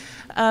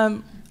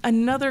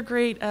 Another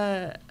great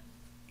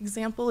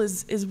example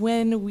is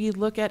when we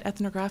look at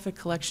ethnographic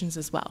collections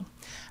as well.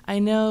 I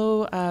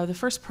know the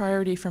first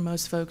priority for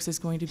most folks is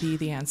going to be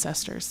the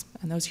ancestors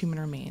and those human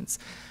remains,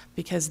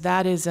 because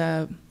that is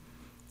a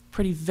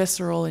pretty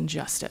visceral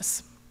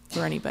injustice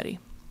for anybody.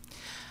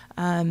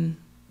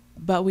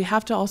 But we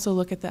have to also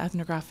look at the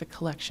ethnographic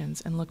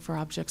collections and look for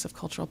objects of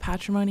cultural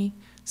patrimony,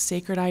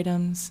 sacred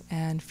items,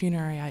 and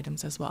funerary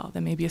items as well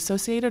that may be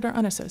associated or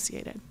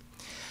unassociated.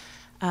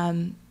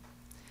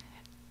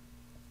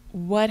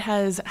 What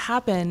has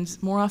happened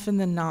more often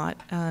than not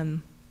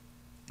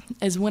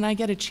is when I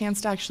get a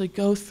chance to actually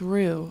go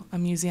through a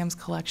museum's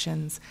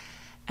collections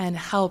and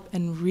help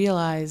and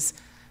realize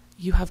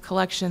you have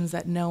collections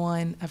that no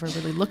one ever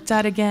really looked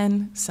at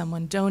again,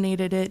 someone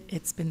donated it,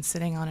 it's been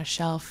sitting on a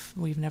shelf,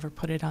 we've never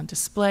put it on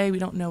display, we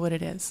don't know what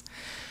it is.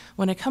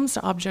 When it comes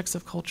to objects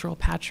of cultural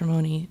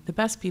patrimony, the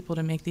best people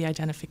to make the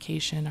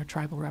identification are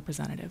tribal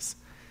representatives.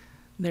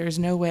 There is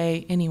no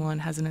way anyone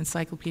has an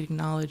encyclopedic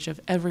knowledge of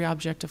every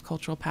object of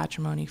cultural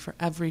patrimony for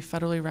every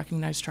federally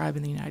recognized tribe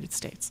in the United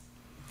States.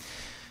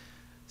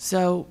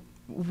 So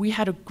we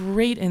had a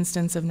great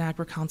instance of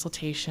NAGPRA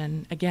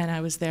consultation. Again, I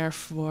was there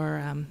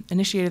for,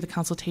 initiated the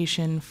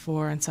consultation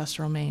for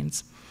ancestral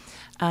remains.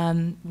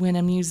 When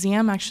a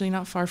museum, actually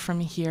not far from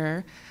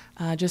here,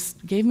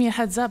 just gave me a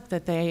heads up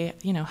that they,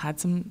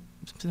 had some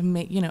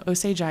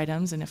Osage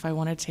items, and if I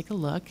wanted to take a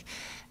look,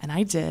 and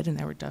I did, and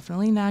there were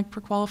definitely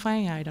NAGPRA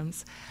qualifying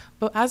items.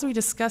 But as we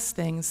discussed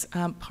things,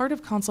 part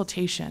of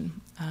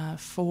consultation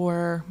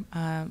for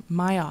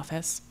my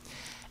office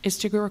is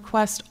to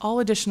request all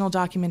additional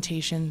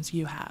documentations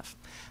you have.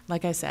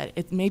 Like I said,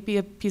 it may be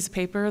a piece of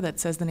paper that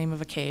says the name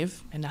of a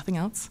cave and nothing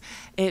else.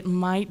 It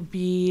might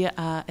be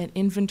an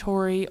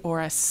inventory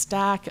or a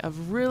stack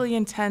of really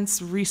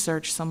intense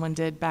research someone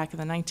did back in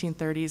the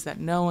 1930s that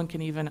no one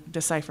can even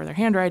decipher their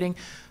handwriting.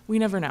 We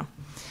never know.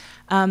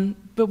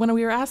 But when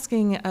we were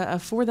asking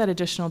for that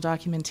additional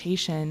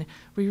documentation,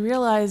 we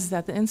realized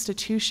that the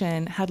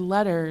institution had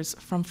letters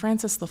from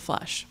Francis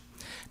LaFlesche.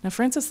 Now,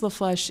 Francis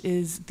LaFlesche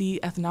is the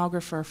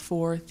ethnographer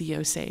for the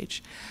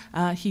Osage.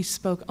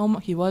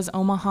 He was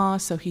Omaha,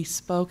 so he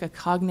spoke a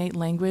cognate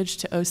language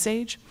to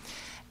Osage,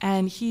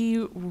 and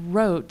he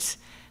wrote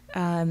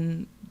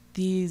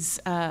these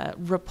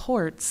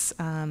reports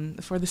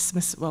for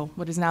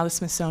what is now the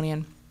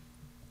Smithsonian,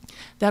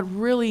 that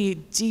really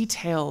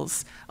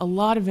details a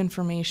lot of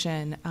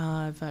information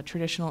of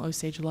traditional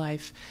Osage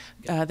life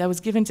that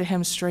was given to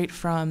him straight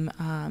from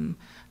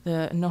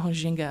the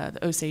Nohojinga,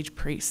 the Osage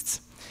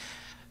priests.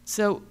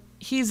 So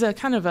he's a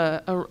kind of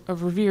a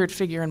revered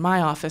figure in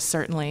my office,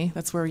 certainly.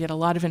 That's where we get a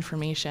lot of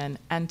information.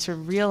 And to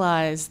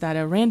realize that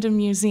a random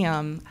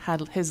museum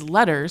had his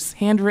letters,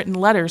 handwritten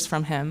letters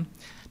from him,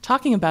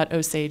 talking about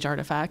Osage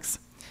artifacts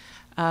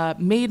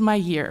made my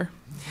year.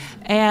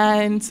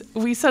 And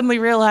we suddenly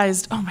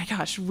realized, oh my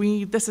gosh,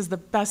 this is the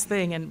best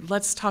thing, and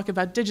let's talk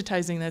about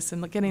digitizing this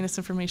and getting this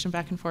information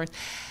back and forth.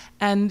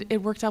 And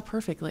it worked out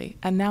perfectly.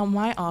 And now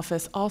my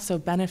office also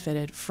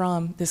benefited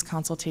from this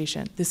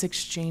consultation, this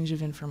exchange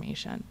of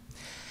information.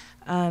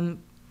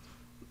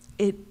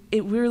 It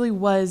really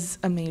was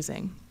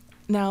amazing.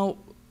 Now,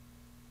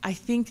 I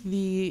think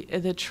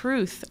the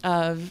truth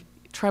of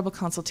tribal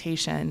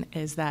consultation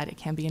is that it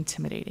can be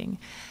intimidating.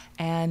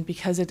 And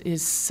because it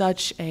is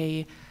such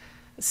a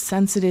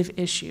sensitive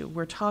issue,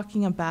 we're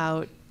talking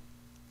about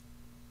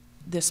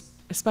this,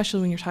 especially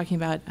when you're talking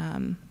about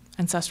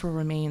ancestral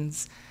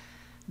remains,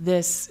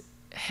 this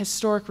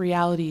historic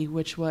reality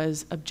which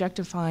was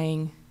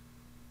objectifying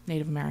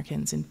Native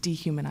Americans and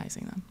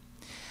dehumanizing them.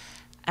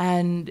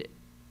 And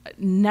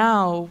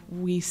now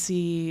we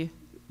see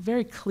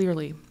very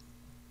clearly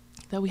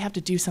that we have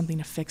to do something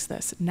to fix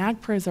this.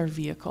 NAGPRA is our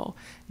vehicle.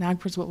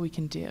 NAGPRA is what we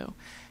can do.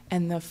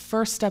 And the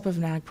first step of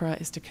NAGPRA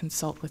is to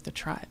consult with the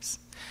tribes.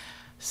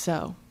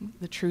 So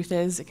the truth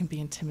is, it can be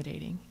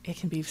intimidating. It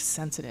can be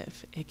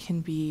sensitive. It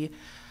can be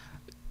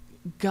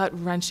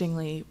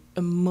gut-wrenchingly,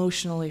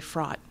 emotionally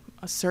fraught.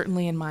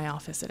 Certainly in my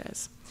office it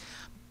is.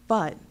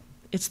 But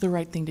it's the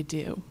right thing to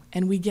do.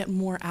 And we get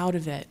more out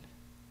of it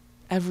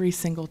every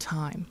single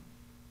time.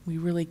 We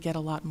really get a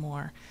lot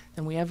more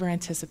than we ever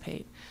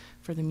anticipate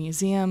for the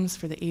museums,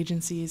 for the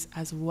agencies,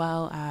 as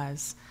well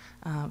as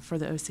for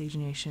the Osage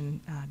Nation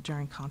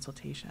during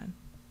consultation.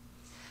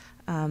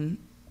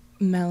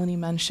 Melanie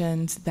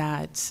mentioned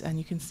that, and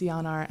you can see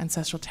on our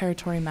ancestral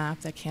territory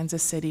map, that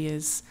Kansas City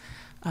is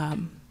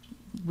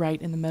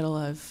right in the middle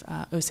of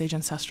Osage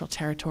ancestral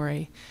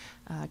territory.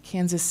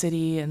 Kansas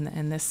City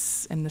in the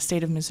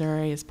state of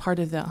Missouri is part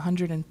of the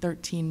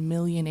 113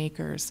 million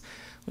acres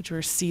which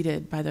were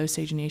ceded by the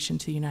Osage Nation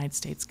to the United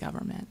States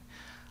government.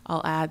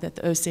 I'll add that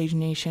the Osage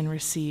Nation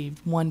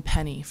received 1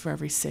 penny for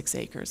every 6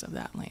 acres of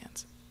that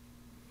land.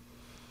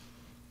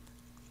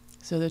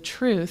 So the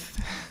truth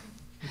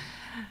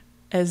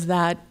is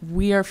that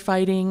we are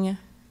fighting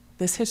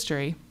this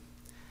history,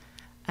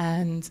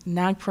 and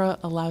NAGPRA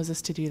allows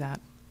us to do that.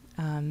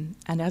 And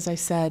as I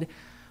said,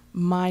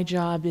 my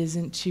job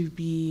isn't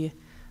to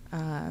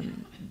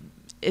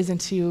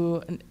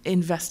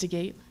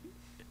investigate.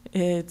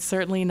 It's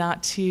certainly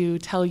not to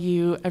tell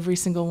you every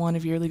single one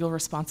of your legal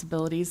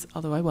responsibilities,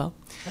 although I will.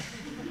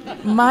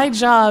 My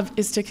job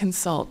is to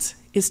consult,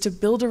 is to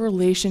build a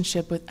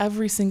relationship with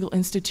every single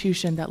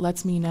institution that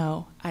lets me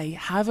know I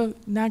have a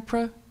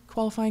NAGPRA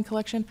qualifying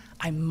collection,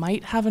 I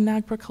might have a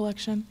NAGPRA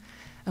collection,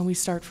 and we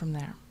start from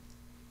there.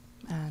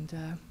 And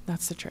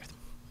that's the truth.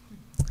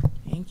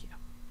 Thank you.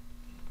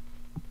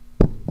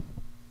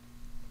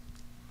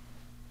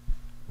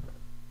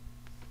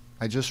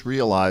 I just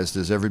realized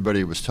as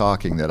everybody was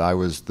talking that I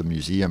was the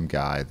museum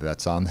guy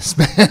that's on this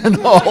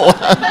panel.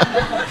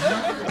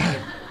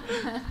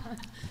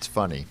 It's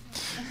funny.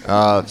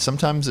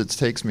 Sometimes it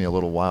takes me a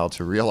little while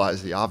to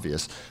realize the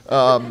obvious.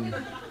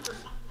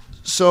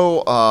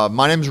 So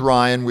my name is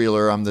Ryan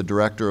Wheeler. I'm the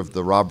director of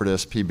the Robert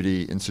S.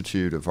 Peabody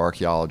Institute of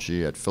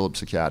Archaeology at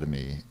Phillips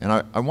Academy. And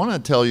I want to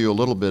tell you a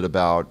little bit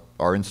about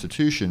our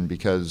institution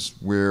because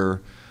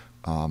we're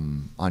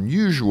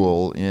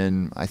unusual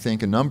in, I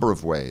think, a number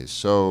of ways.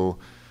 So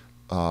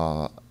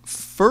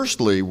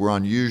firstly, we're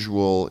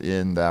unusual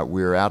in that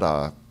we're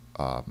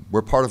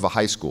part of a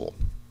high school.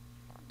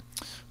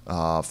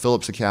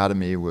 Phillips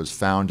Academy was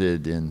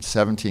founded in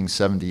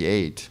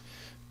 1778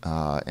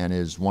 and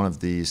is one of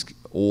these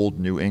old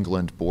New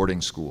England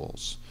boarding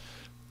schools.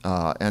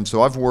 And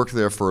so I've worked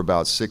there for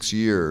about 6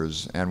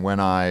 years, and when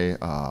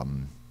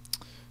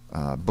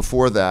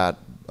before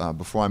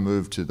I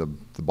moved to the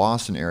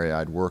Boston area,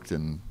 I'd worked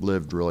and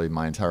lived really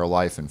my entire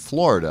life in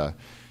Florida.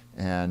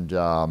 And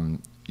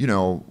you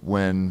know,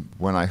 when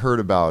I heard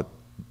about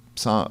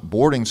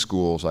boarding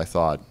schools, I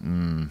thought,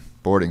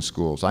 boarding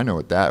schools, I know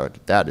what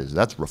that is.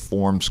 That's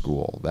reform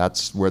school.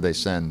 That's where they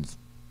send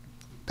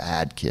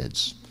bad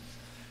kids.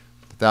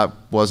 But that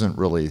wasn't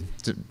really,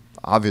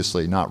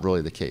 obviously not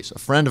really the case. A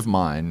friend of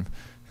mine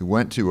who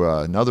went to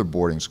another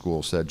boarding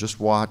school said, just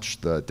watch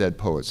the Dead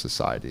Poets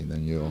Society,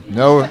 then you'll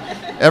know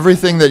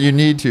everything that you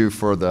need to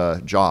for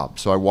the job.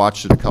 So I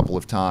watched it a couple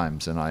of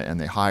times, and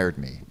they hired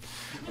me.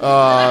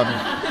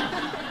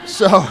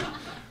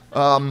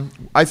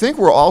 I think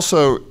we're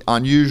also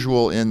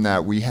unusual in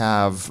that we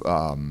have,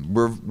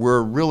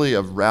 we're really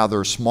a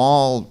rather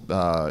small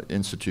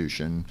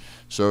institution.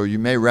 So you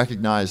may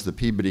recognize the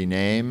Peabody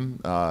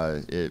name.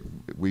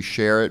 We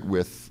share it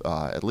with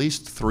at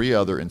least 3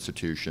 other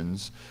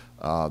institutions.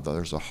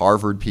 There's a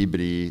Harvard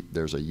Peabody,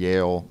 there's a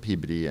Yale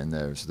Peabody, and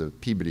there's the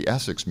Peabody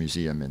Essex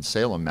Museum in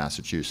Salem,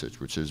 Massachusetts,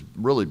 which has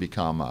really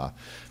become a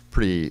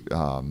pretty,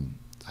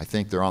 I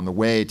think they're on the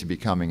way to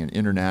becoming an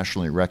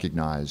internationally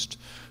recognized,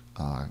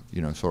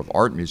 sort of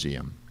art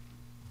museum.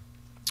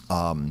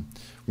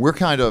 We're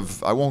kind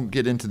of, I won't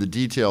get into the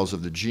details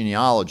of the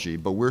genealogy,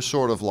 but we're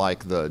sort of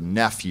like the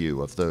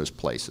nephew of those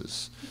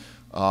places.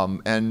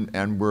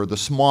 And we're the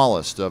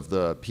smallest of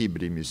the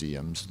Peabody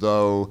museums,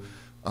 though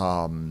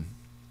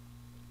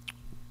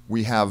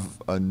we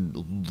have a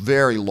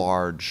very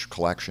large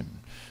collection.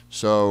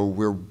 So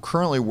we're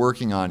currently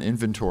working on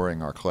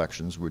inventorying our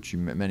collections, which that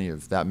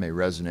may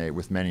resonate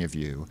with many of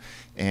you.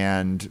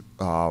 And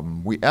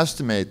we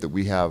estimate that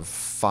we have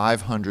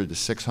 500 to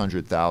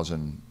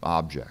 600,000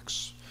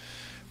 objects.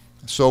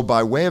 So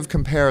by way of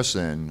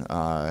comparison,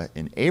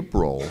 in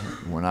April,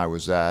 when I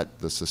was at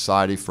the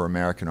Society for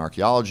American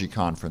Archaeology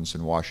conference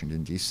in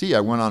Washington, D.C.,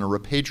 I went on a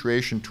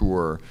repatriation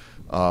tour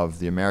of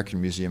the American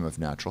Museum of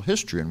Natural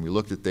History, and we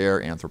looked at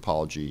their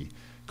anthropology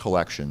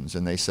collections,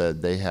 and they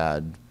said they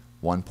had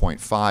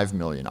 1.5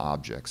 million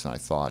objects. And I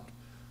thought,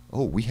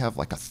 oh, we have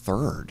like a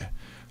third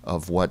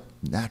of what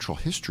natural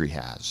history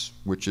has,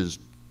 which is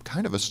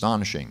kind of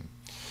astonishing.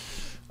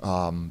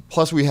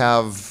 Plus we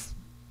have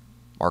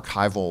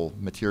archival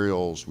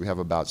materials. We have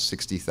about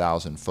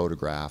 60,000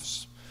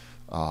 photographs,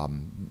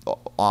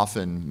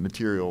 often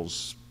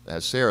materials,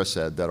 as Sarah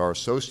said, that are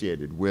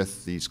associated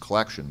with these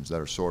collections that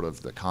are sort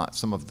of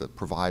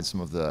provide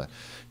some of the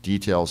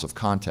details of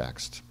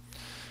context.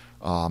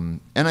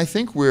 And I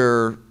think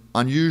we're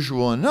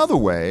unusual in another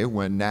way.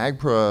 When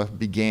NAGPRA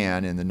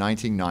began in the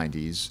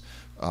 1990s,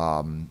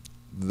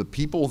 the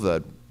people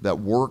that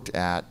worked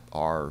at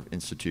our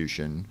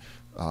institution,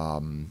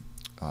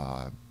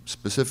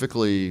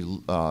 specifically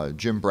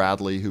Jim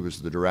Bradley, who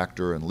was the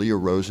director, and Leah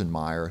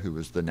Rosenmeyer, who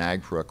was the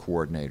NAGPRA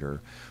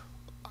coordinator,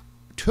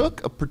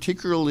 took a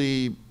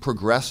particularly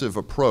progressive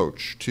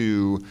approach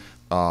to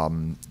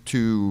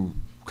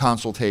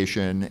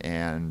consultation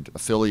and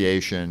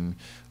affiliation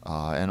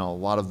and a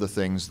lot of the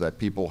things that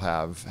people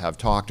have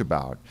talked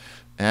about.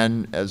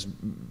 And as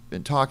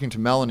in talking to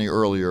Melanie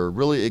earlier,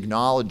 really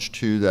acknowledged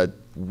too that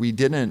we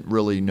didn't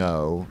really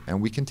know,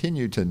 and we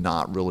continue to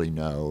not really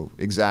know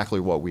exactly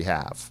what we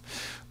have.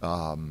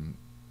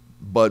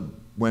 But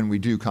when we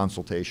do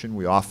consultation,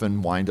 we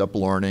often wind up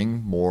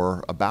learning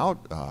more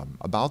about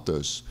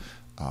those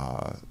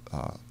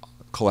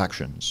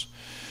collections.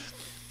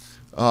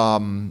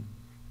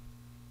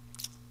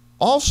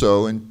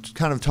 Also, in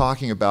kind of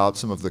talking about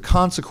some of the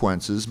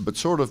consequences, but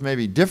sort of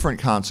maybe different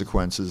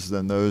consequences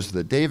than those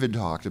that David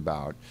talked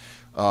about,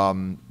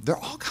 there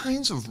are all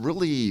kinds of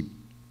really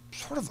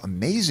sort of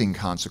amazing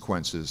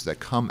consequences that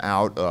come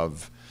out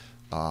of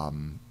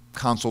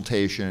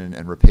consultation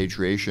and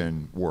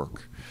repatriation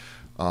work.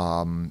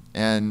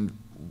 And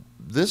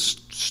this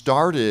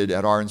started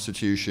at our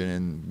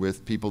institution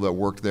with people that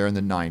worked there in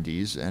the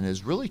 90s and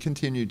has really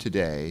continued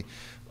today.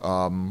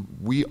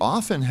 We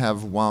often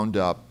have wound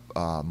up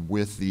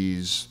with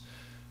these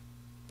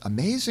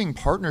amazing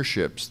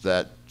partnerships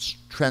that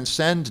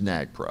transcend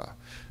NAGPRA.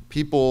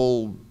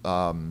 People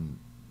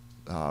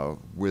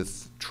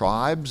with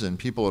tribes and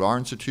people at our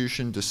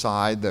institution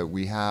decide that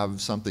we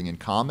have something in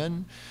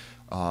common.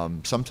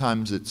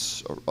 Oftentimes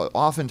it's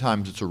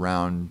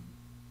around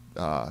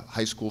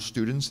high school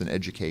students and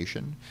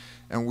education,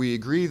 and we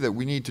agree that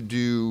we need to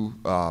do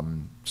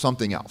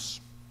something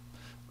else.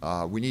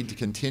 We need to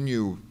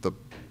continue the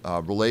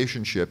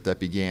relationship that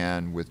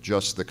began with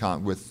just the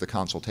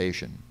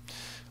consultation,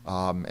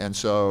 and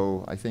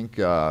so I think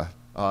I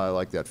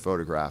like that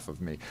photograph of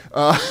me.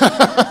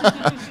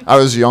 I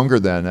was younger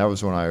then. That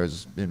was when I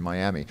was in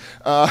Miami.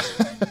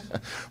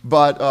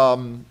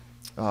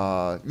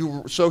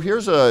 So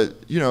here's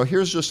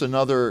just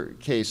another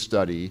case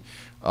study.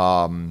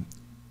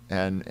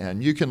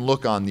 And you can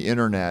look on the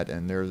internet,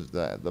 and there's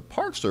the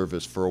Park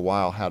Service for a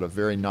while had a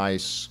very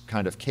nice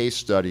kind of case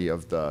study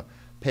of the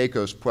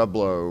Pecos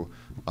Pueblo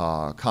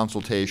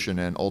consultation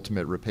and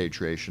ultimate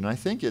repatriation. I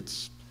think it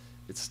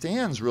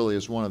stands really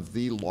as one of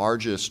the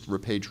largest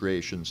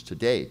repatriations to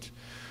date.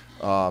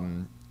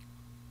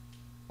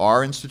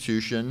 Our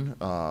institution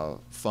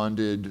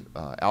funded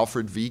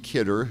Alfred V.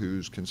 Kidder,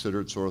 who's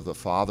considered sort of the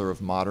father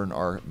of modern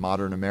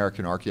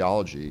American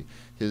archaeology,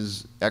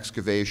 his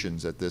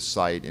excavations at this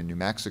site in New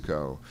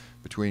Mexico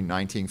between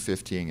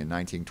 1915 and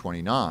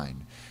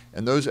 1929.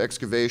 And those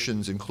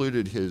excavations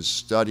included his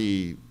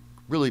study,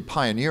 really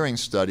pioneering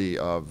study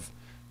of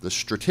the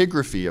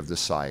stratigraphy of the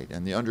site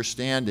and the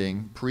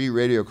understanding,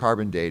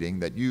 pre-radiocarbon dating,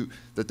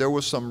 that there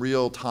was some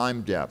real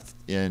time depth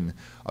in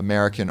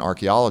American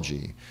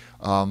archaeology.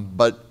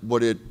 But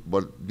what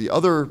the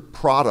other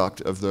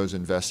product of those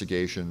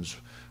investigations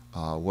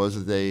was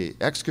that they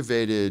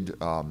excavated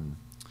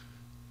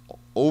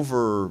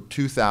over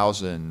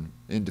 2,000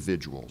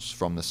 individuals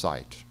from the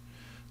site,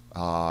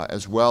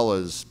 as well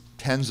as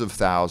tens of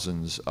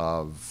thousands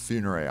of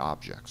funerary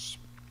objects.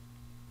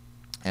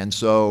 And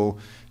so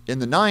in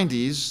the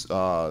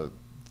 90s,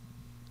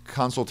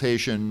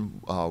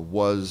 consultation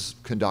was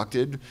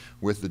conducted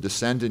with the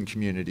descendant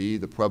community,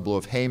 the Pueblo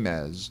of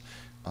Jemez,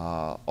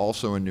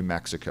 also in New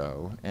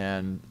Mexico.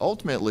 And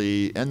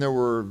ultimately, and there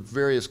were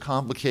various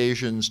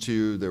complications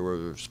too. There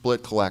were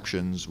split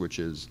collections, which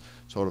is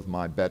sort of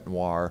my bête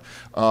noire.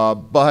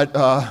 But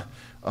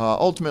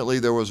ultimately,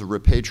 there was a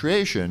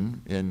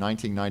repatriation in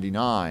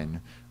 1999.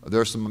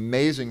 There are some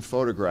amazing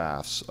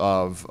photographs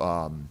of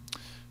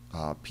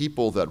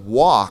people that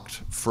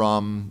walked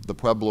from the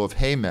Pueblo of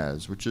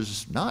Jemez, which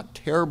is not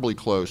terribly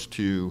close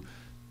to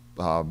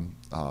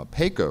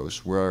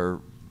Pecos, where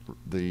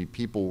the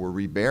people were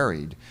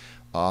reburied.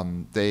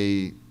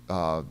 They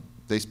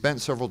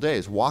spent several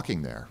days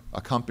walking there,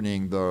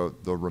 accompanying the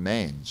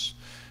remains.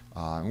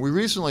 And we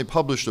recently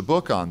published a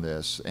book on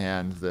this,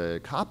 and the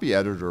copy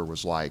editor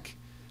was like,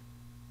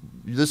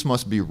 "This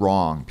must be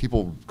wrong.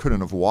 People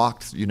couldn't have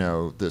walked,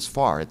 this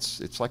far.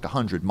 It's like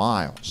 100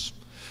 miles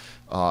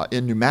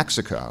in New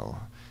Mexico."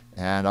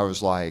 And I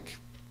was like,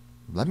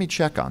 "Let me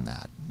check on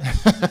that."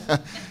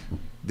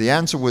 The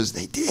answer was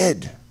they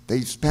did.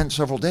 They spent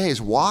several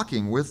days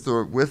walking with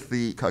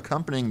the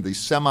accompanying the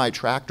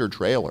semi-tractor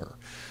trailer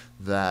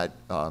that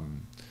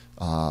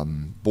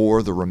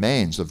bore the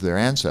remains of their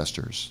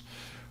ancestors.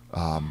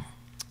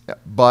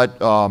 But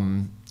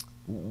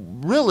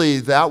really,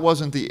 that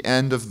wasn't the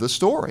end of the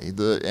story.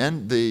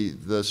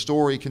 The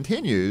story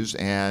continues,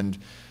 and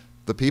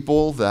the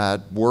people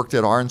that worked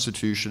at our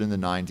institution in the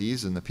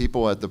 90s and the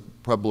people at the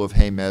Pueblo of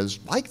Jemez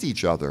liked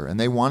each other, and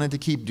they wanted to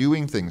keep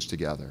doing things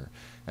together.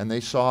 And they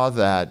saw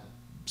that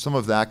some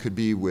of that could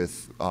be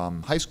with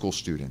high school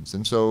students.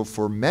 And so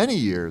for many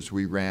years,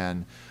 we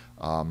ran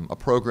a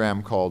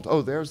program called,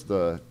 there's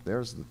the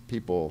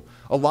people.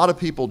 A lot of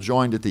people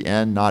joined at the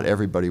end. Not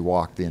everybody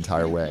walked the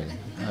entire way.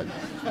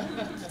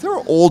 There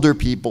were older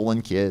people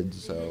and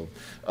kids. So,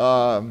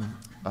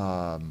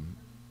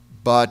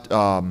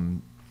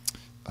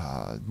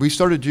 we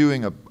started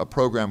doing a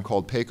program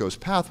called Pecos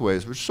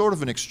Pathways, which is sort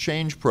of an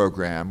exchange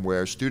program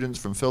where students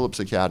from Phillips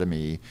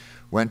Academy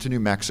went to New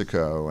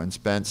Mexico and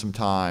spent some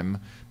time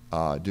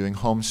doing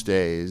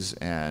homestays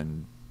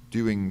and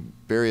doing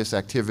various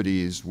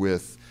activities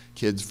with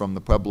kids from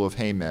the Pueblo of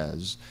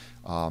Jemez.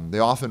 They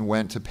often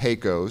went to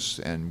Pecos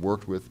and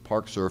worked with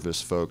Park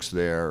Service folks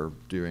there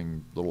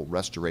doing little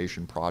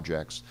restoration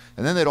projects.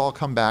 And then they'd all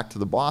come back to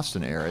the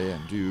Boston area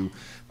and do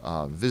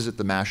visit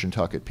the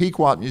Mashantucket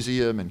Pequot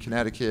Museum in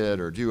Connecticut,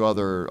 or do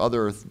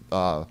other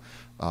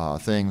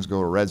things,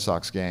 go to a Red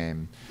Sox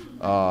game.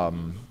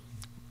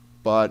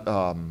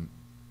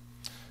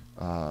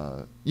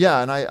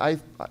 Yeah, and I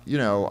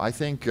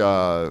think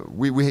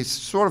we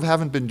sort of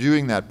haven't been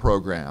doing that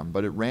program,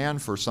 but it ran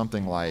for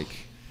something like,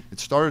 it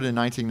started in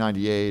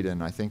 1998,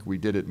 and I think we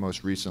did it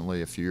most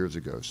recently a few years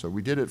ago. So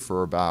we did it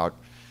for about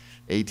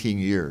 18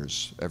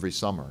 years every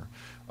summer.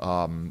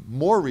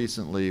 More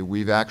recently,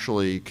 we've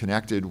actually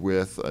connected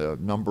with a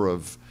number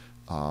of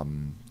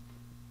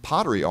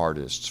pottery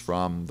artists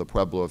from the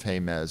Pueblo of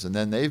Jemez, and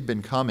then they've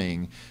been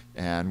coming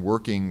and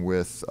working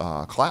with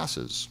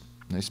classes.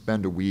 And they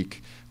spend a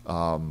week.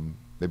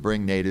 They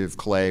bring native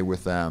clay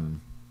with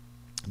them.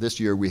 This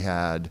year we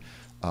had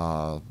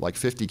like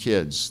 50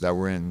 kids that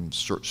were in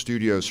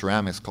studio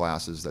ceramics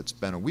classes that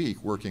spent a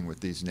week working with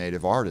these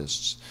native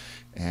artists.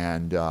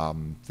 And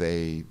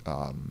they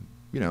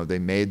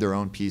made their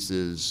own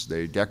pieces,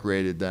 they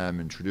decorated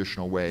them in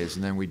traditional ways,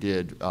 and then we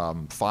did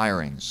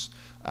firings,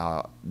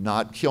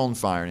 not kiln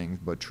firing,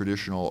 but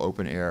traditional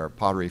open-air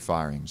pottery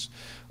firings.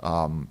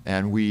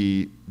 And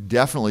we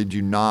definitely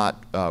do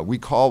not, we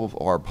call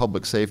our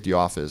public safety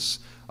office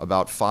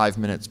about 5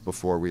 minutes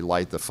before we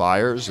light the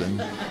fires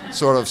and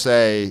sort of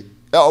say,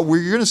 "Oh,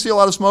 you're going to see a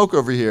lot of smoke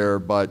over here,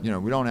 but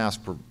we don't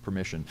ask for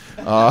permission."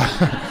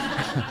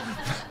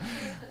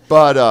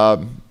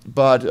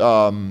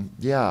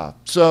 Yeah.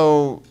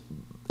 So,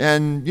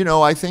 and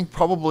I think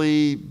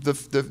probably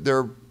there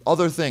are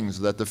other things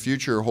that the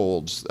future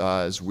holds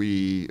as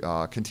we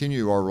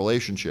continue our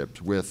relationships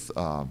with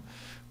the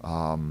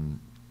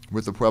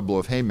Pueblo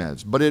of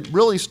Jemez. But it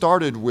really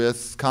started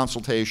with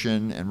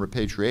consultation and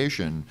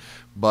repatriation.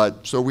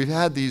 So we've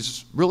had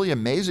these really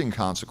amazing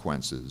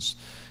consequences,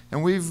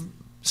 and we've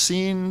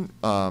seen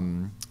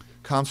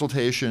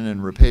consultation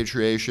and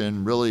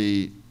repatriation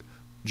really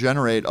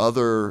generate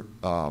other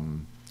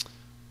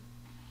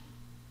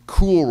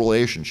cool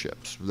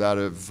relationships that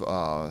have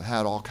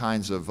had all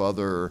kinds of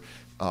other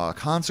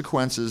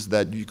consequences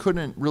that you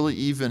couldn't really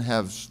even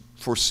have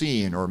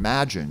foreseen or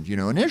imagined,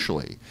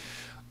 initially.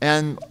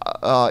 And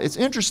it's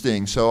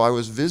interesting. So I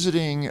was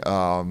visiting,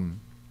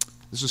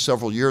 this was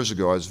several years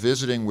ago, I was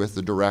visiting with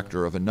the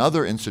director of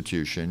another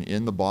institution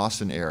in the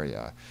Boston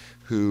area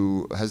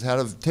who has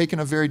taken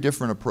a very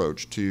different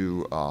approach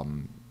to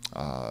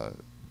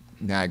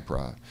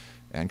NAGPRA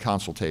and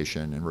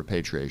consultation and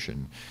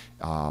repatriation.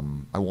 I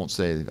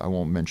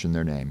won't mention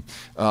their name,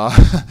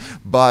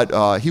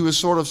 but he was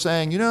sort of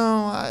saying,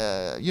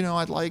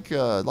 I'd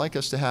like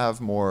us to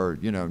have more,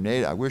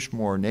 I wish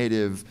more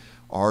native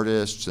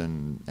artists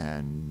and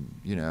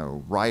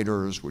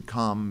writers would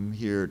come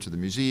here to the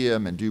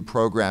museum and do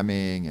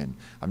programming, and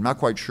I'm not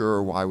quite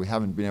sure why we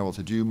haven't been able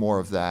to do more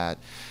of that.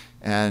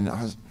 And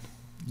I was,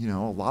 a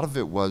lot of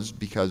it was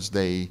because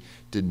they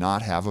did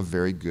not have a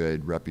very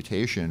good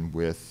reputation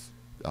with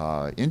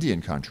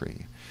Indian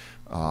country.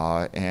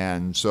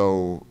 And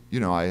so,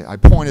 I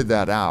pointed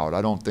that out.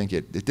 I don't think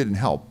it didn't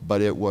help,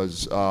 but it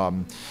was, it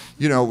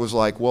was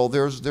like, well,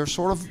 there's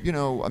sort of,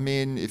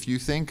 if you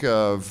think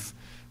of,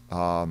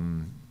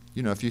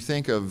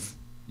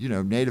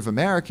 Native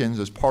Americans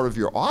as part of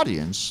your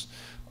audience,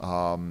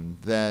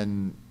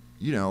 then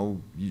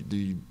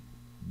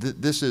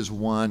this is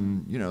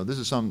one,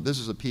 this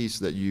is a piece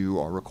that you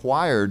are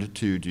required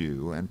to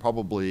do and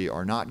probably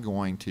are not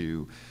going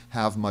to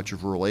have much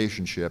of a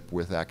relationship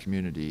with that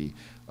community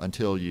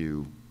until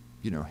you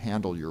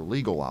handle your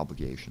legal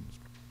obligations.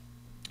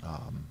 I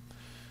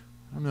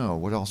don't know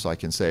what else I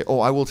can say.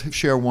 Oh, I will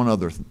share one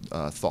other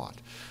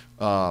thought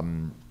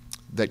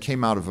that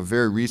came out of a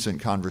very recent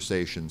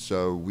conversation.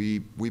 So we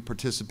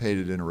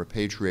participated in a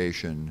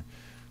repatriation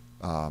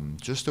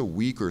just a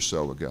week or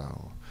so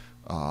ago.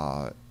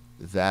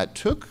 That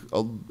took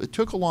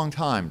a long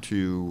time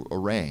to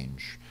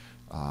arrange.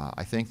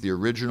 I think the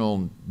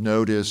original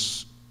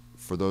notice,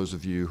 for those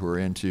of you who are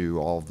into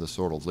all of the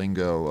sort of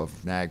lingo of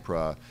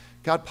NAGPRA,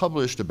 got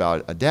published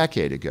about a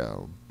decade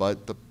ago,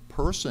 but the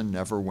person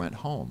never went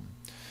home.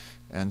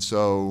 And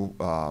so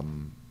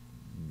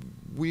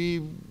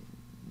we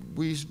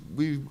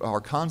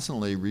are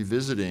constantly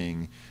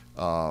revisiting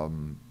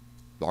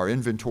our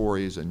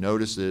inventories and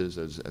notices,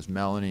 as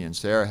Melanie and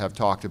Sarah have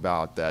talked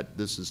about, that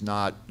this is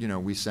not,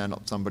 we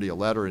sent somebody a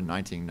letter in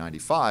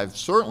 1995.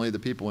 Certainly the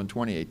people in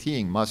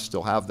 2018 must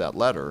still have that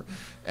letter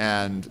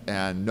and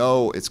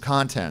know its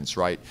contents,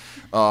 right?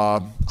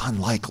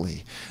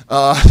 Unlikely.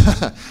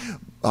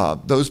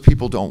 Those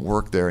people don't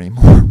work there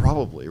anymore,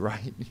 probably,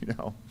 right?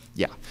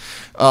 Yeah.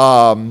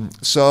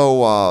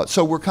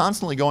 So we're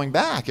constantly going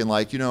back and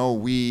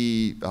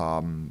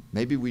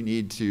maybe we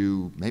need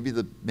to,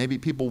 maybe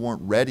people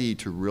weren't ready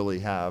to really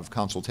have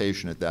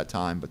consultation at that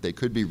time, but they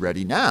could be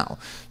ready now.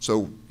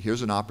 So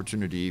here's an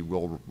opportunity.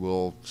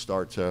 We'll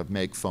start to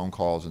make phone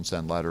calls and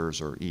send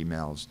letters or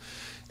emails.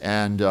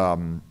 And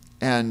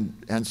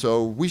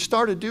so we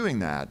started doing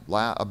that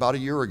about a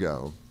year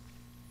ago,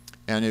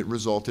 and it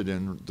resulted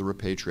in the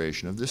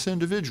repatriation of this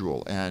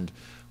individual. And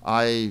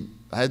I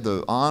had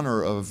the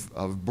honor of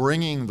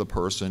bringing the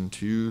person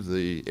to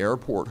the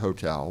airport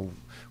hotel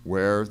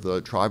where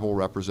the tribal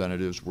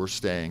representatives were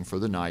staying for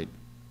the night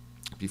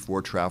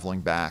before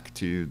traveling back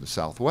to the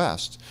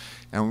Southwest.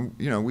 And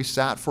we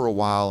sat for a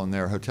while in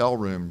their hotel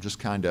room just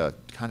kind of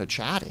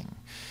chatting.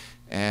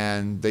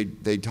 And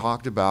they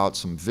talked about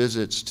some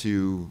visits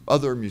to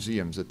other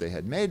museums that they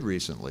had made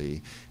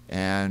recently.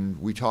 And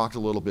we talked a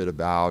little bit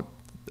about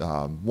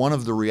one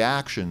of the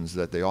reactions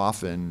that they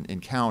often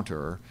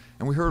encounter,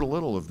 and we heard a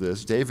little of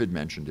this, David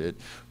mentioned it,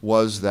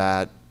 was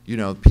that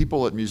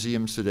people at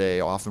museums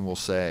today often will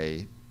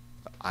say,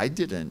 I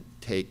didn't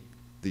take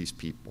these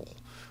people,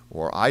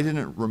 or I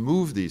didn't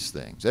remove these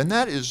things. And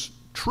that is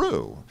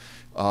true.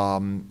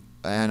 And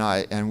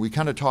we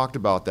kind of talked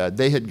about that.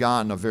 They had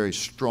gotten a very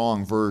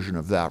strong version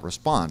of that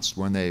response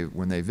when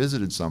they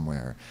visited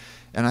somewhere.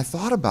 And I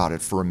thought about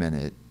it for a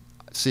minute.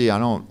 See, I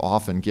don't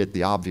often get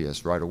the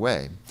obvious right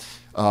away.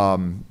 But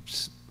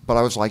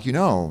I was like,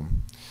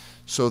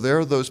 so there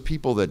are those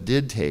people that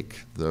did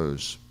take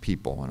those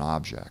people and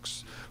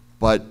objects.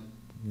 But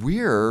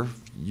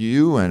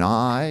you and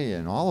I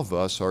and all of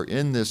us are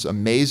in this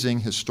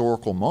amazing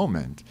historical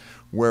moment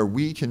where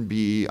we can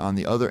be on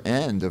the other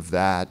end of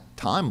that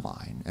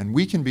timeline, and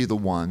we can be the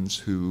ones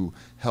who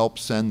help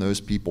send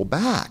those people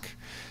back.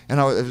 And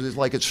it was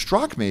like it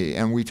struck me,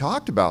 and we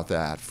talked about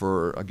that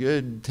for a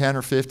good 10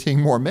 or 15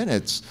 more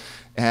minutes,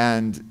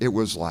 and it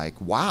was like,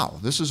 wow,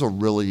 this is a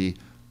really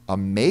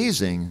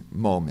amazing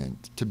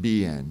moment to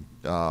be in.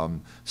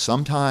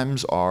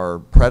 Sometimes our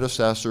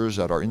predecessors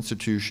at our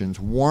institutions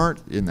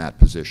weren't in that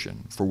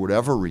position for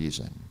whatever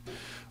reason,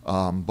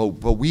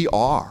 but we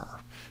are.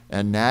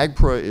 And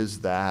NAGPRA is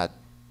that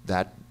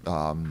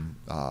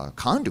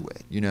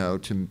conduit,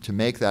 to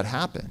make that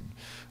happen,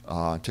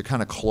 to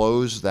kind of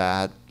close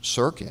that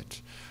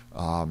circuit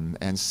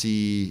and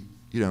see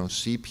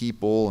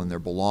people and their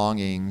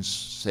belongings,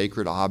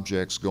 sacred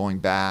objects going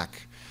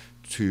back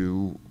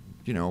to,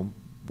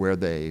 where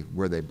they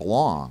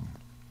belong.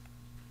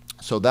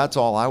 So that's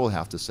all I will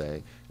have to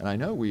say. And I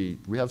know we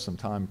have some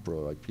time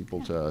for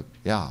people to,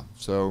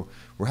 so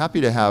we're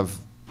happy to have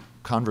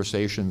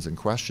conversations and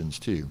questions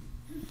too.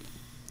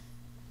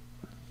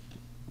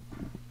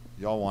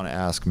 Y'all want to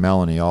ask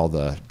Melanie all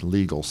the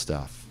legal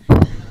stuff.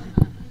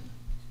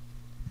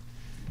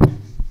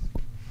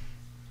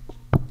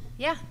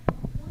 Yeah.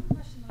 One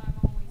question that I've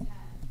always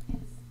had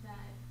is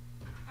that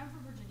I'm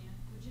from Virginia.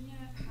 Virginia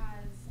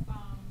has,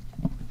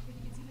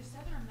 it's either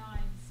 7 or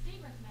 9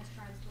 state-recognized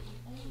tribes, but we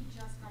only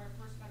just got our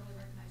first federally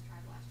recognized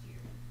tribe last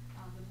year,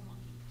 the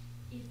Pamunkey.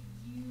 If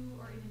you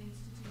are in an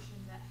institution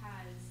that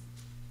has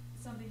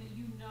something that is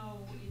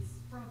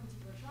from a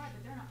particular tribe,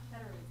 but they're not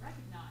federally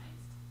recognized,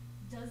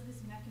 does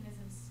this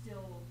mechanism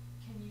still,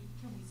 can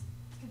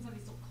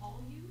somebody still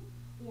call you?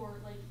 Or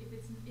does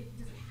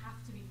it have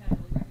to be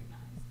federally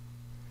recognized?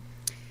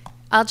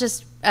 I'll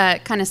just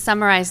kind of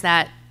summarize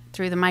that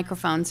through the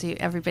microphone so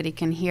everybody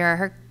can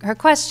hear. Her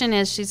question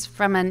is, she's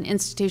from an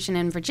institution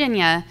in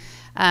Virginia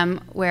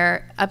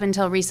where up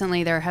until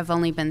recently there have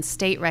only been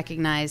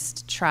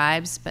state-recognized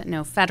tribes, but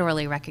no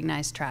federally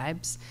recognized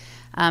tribes.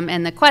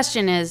 And the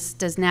question is,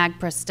 does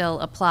NAGPRA still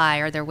apply?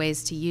 Are there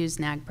ways to use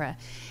NAGPRA?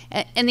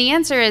 And the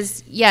answer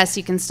is yes,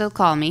 you can still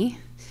call me.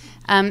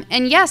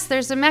 And yes,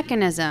 there's a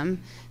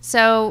mechanism.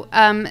 So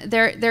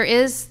there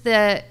is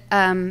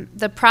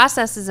the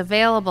process is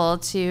available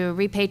to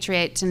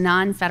repatriate to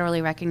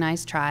non-federally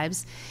recognized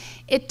tribes.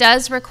 It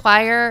does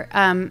require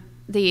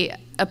the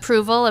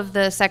approval of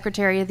the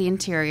Secretary of the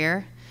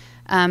Interior,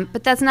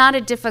 but that's not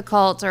a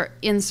difficult or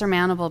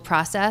insurmountable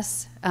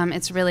process.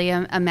 It's really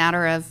a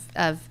matter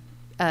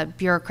of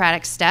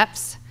bureaucratic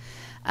steps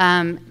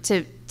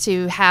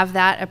to have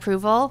that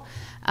approval.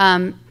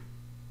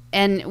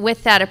 And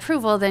with that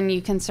approval, then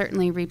you can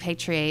certainly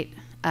repatriate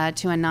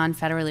to a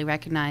non-federally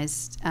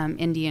recognized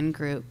Indian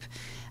group.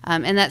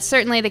 And that's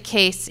certainly the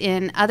case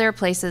in other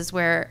places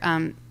where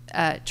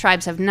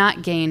tribes have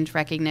not gained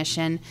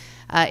recognition.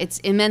 It's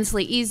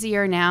immensely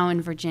easier now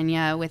in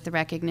Virginia with the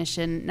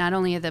recognition not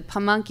only of the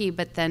Pamunkey,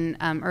 but then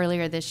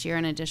earlier this year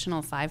an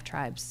additional 5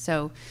 tribes.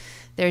 So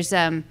there's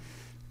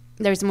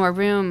more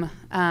room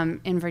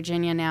in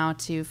Virginia now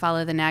to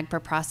follow the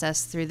NAGPRA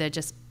process through the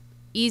just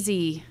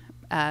easy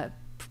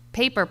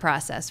paper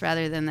process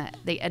rather than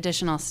the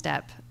additional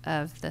step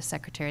of the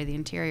Secretary of the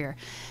Interior.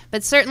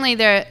 But certainly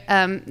the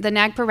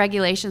NAGPRA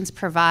regulations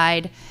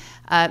provide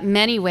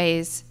many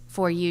ways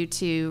for you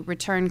to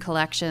return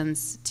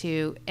collections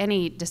to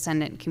any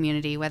descendant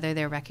community, whether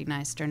they're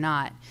recognized or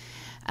not.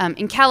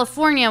 In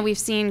California, we've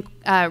seen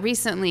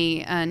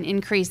recently an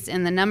increase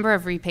in the number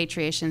of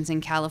repatriations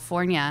in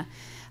California.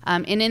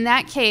 And in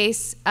that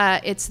case,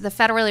 it's the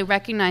federally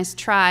recognized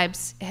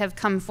tribes have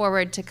come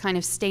forward to kind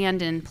of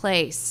stand in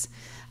place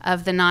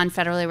of the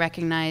non-federally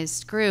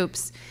recognized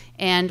groups.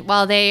 And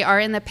while they are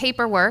in the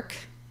paperwork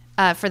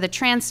for the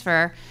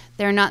transfer,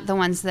 they're not the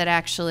ones that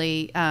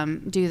actually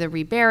do the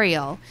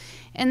reburial.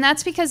 And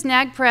that's because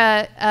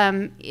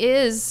NAGPRA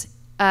is,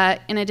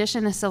 in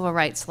addition to civil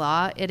rights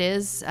law, it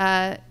is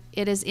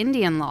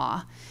Indian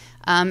law.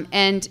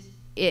 And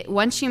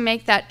once you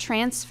make that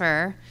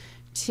transfer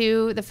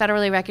to the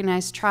federally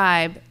recognized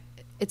tribe,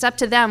 it's up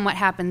to them what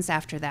happens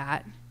after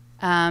that.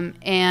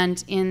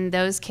 And in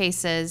those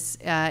cases,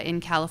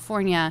 in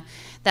California,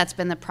 that's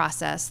been the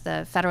process.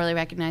 The federally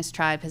recognized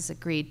tribe has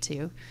agreed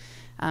to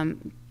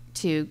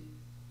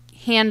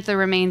hand the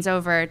remains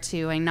over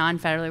to a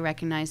non-federally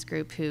recognized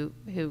group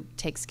who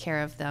takes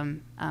care of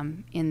them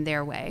in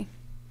their way.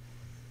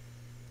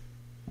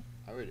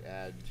 I would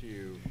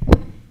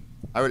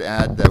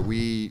add that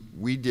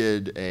we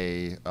did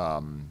a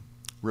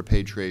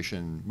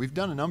repatriation. We've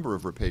done a number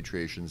of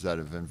repatriations that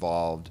have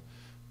involved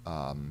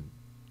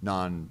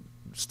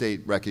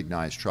non-state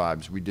recognized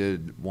tribes. We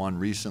did one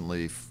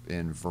recently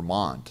in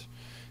Vermont,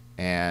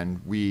 and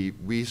we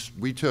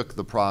took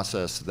the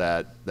process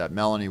that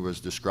Melanie was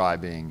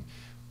describing.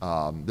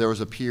 There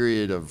was a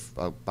period of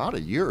about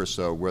a year or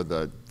so where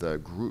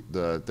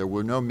there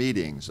were no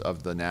meetings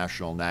of the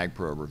National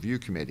NAGPRA Review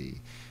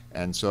Committee,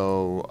 and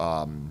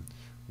so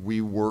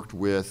we worked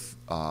with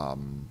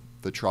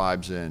the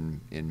tribes in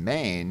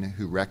Maine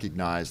who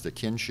recognized a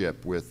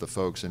kinship with the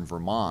folks in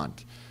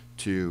Vermont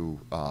to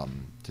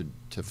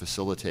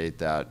facilitate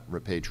that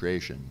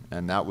repatriation,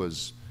 and that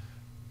was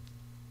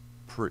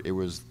a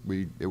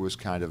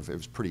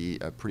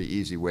pretty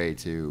easy way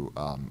to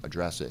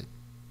address it.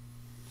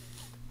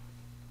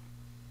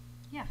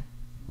 Yeah.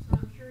 So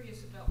I'm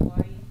curious about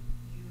why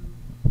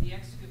the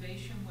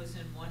excavation was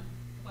in one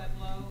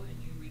pueblo and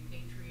you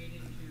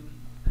repatriated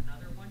to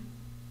another one?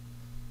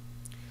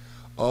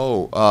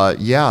 Oh,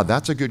 yeah,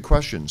 that's a good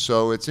question.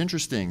 So it's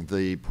interesting.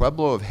 The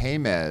Pueblo of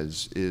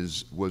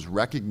Jemez was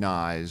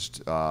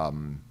recognized by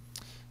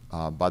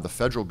the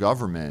federal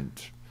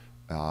government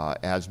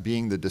as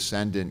being the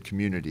descendant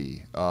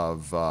community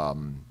of, I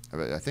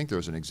think there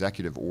was an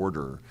executive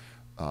order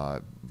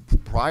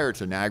prior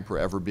to NAGPRA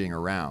ever being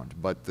around.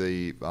 But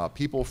the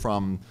people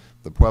from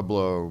the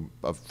Pueblo,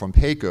 from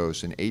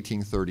Pecos in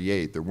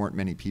 1838, there weren't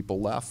many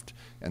people left,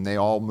 and they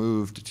all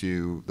moved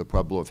to the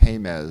Pueblo of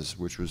Jemez,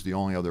 which was the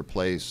only other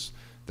place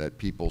that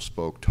people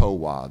spoke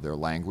Towa, their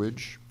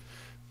language.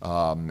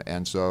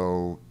 And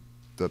so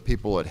the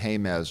people at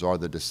Jemez are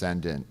the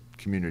descendant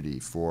community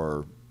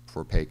for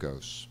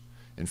Pecos.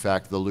 In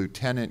fact, the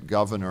lieutenant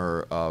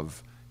governor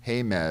of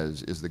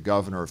Jemez is the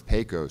governor of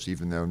Pecos,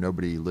 even though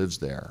nobody lives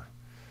there.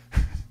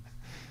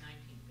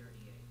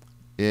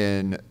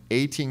 In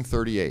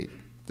 1838,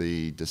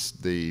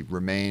 the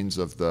remains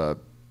of the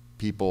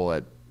people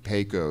at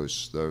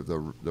Pecos,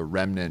 the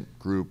remnant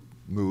group,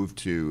 moved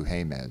to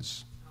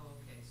Jemez. Oh,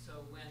 okay. So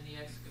when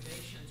the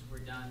excavations were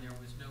done, there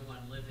was no one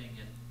living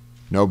in...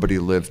 Nobody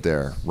lived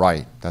there.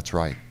 Right. That's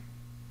right.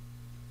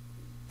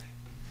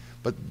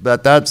 But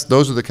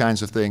those are the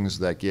kinds of things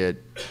that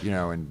get,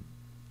 and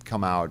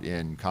come out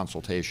in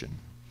consultation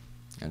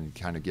and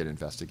kind of get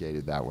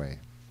investigated that way.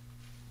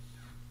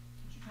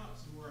 Could you talk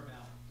some more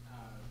about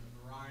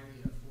the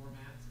variety of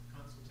formats of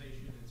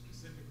consultation, and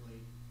specifically,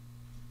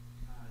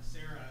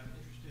 Sarah, I'm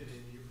interested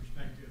in your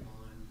perspective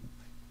on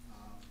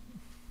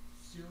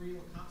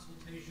serial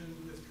consultations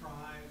with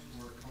tribes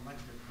or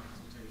collective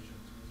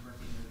consultations with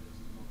representatives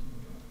of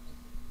multiple tribes?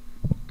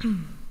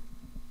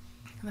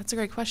 That's a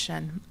great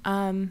question.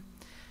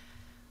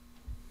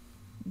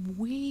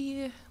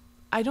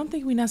 I don't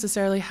think we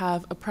necessarily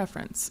have a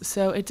preference.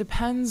 So it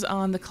depends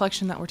on the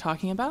collection that we're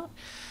talking about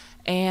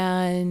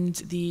and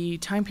the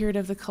time period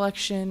of the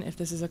collection. If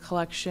this is a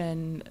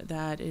collection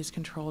that is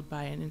controlled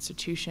by an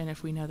institution,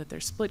 if we know that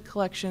there's split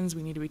collections,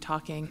 we need to be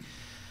talking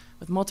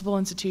with multiple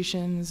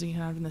institutions, you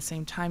have in the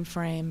same time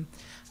frame.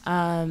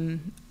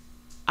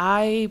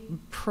 I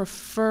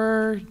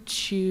prefer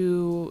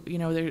to,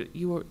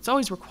 it's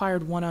always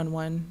required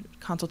one-on-one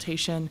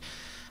consultation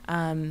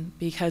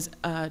because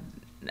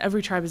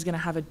every tribe is going to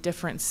have a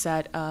different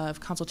set of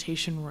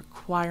consultation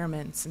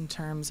requirements in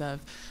terms of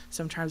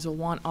some tribes will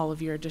want all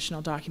of your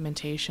additional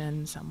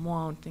documentation, some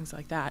won't, things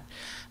like that.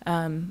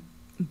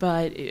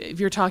 But if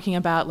you're talking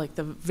about like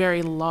the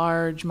very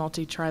large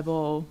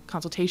multi-tribal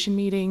consultation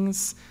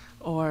meetings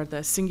or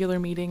the singular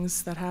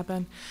meetings that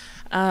happen,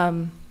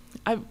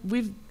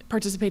 we've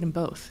participated in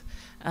both.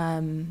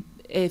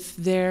 If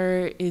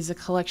there is a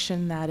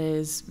collection that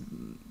is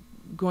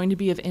going to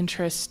be of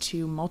interest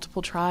to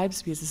multiple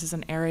tribes, because this is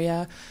an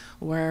area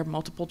where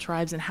multiple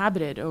tribes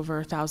inhabited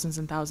over thousands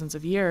and thousands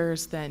of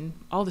years, then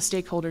all the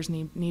stakeholders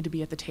need to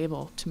be at the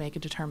table to make a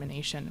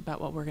determination about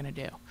what we're going to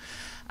do.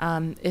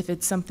 If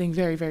it's something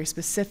very, very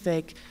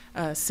specific,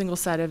 a single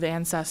set of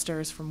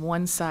ancestors from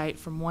one site,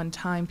 from one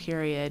time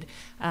period,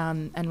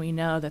 and we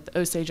know that the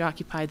Osage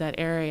occupied that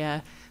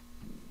area,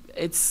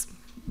 it's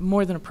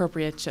more than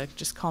appropriate to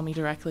just call me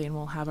directly and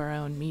we'll have our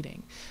own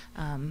meeting.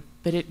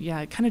 But it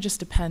kind of just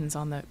depends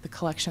on the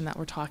collection that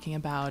we're talking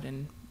about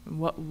and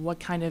what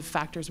kind of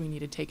factors we need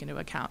to take into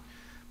account.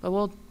 But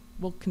we'll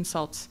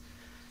consult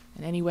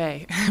in any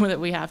way that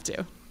we have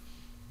to.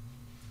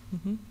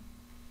 Mm-hmm.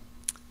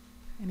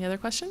 Any other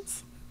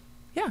questions?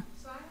 Yeah.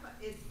 So I have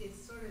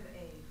it's sort of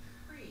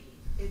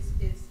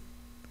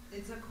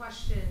it's a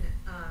question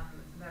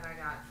that I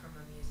got from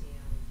a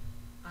museum.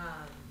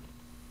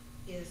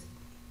 Is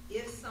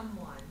if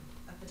someone,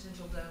 a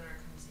potential donor,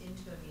 comes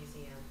into a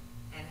museum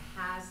and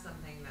has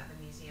something that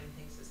the museum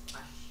thinks is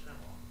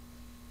questionable,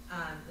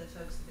 the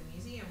folks at the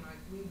museum are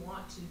like, we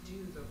want to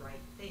do the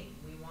right thing.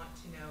 We want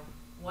to know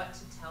what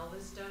to tell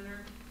this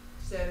donor.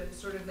 So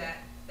sort of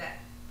that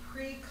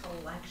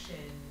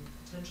pre-collection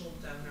potential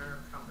donor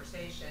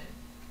conversation,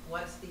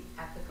 what's the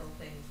ethical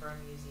thing for a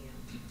museum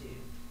to do?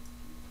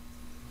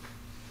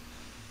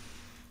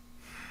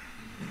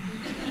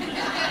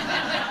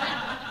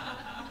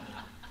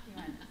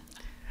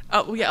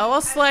 Oh, yeah,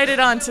 I'll slide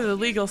it on to the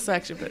legal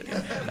section, but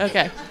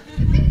okay.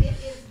 It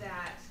is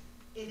that,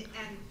 and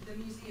the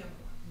museum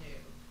knew,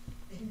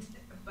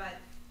 but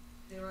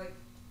they were like,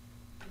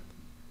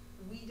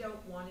 we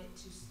don't want it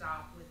to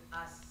stop with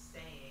us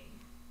saying,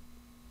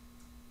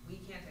 we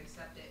can't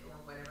accept it or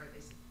whatever.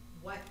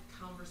 What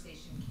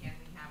conversation can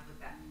we have with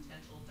that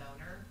potential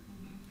donor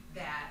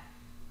that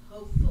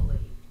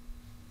hopefully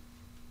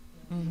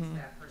leads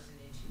that person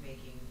into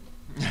making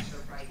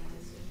the right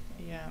decision?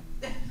 Yeah.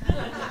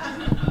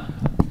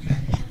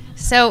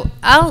 So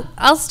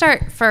I'll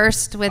start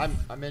first with.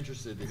 I'm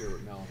interested to hear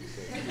what Melanie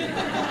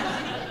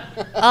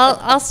says.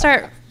 I'll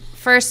start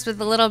first with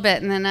a little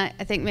bit, and then I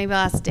think maybe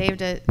I'll ask Dave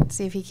to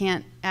see if he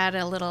can't add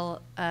a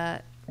little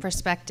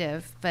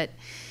perspective. But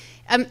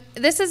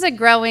this is a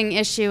growing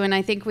issue, and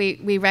I think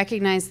we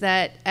recognize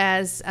that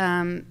as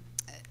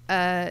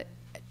a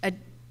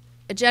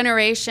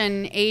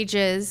generation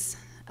ages.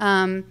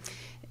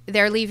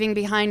 They're leaving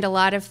behind a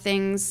lot of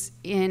things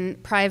in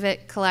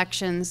private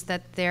collections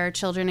that their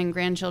children and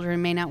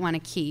grandchildren may not want to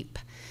keep.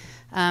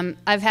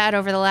 I've had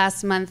over the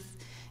last month,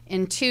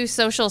 in 2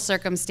 social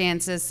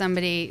circumstances,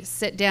 somebody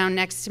sit down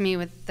next to me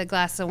with a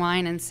glass of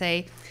wine and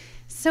say,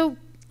 so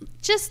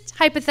just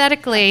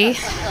hypothetically,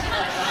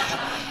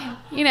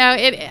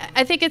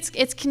 I think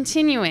it's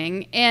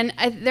continuing. And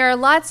there are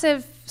lots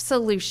of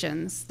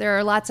solutions. There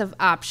are lots of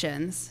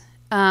options.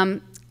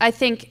 I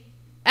think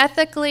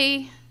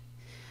ethically,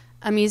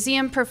 a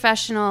museum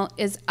professional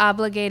is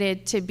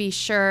obligated to be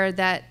sure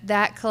that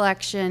that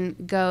collection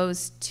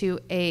goes to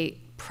a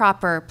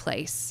proper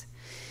place.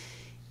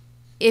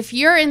 If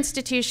your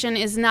institution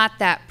is not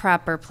that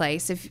proper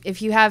place,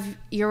 if you have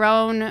your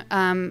own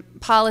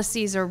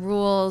policies or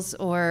rules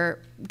or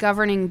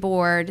governing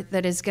board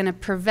that is going to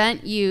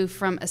prevent you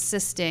from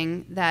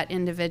assisting that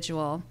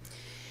individual,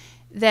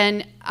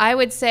 then I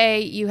would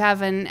say you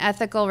have an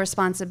ethical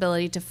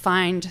responsibility to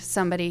find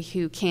somebody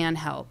who can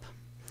help.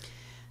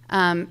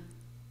 And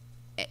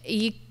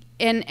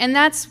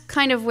that's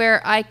kind of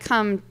where I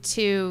come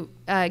to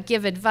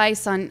give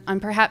advice on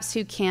perhaps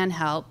who can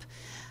help.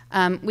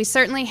 We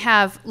certainly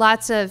have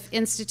lots of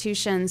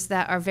institutions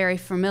that are very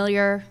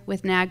familiar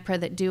with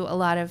NAGPRA, that do a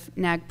lot of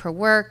NAGPRA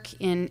work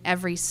in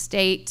every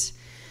state.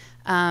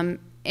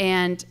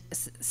 And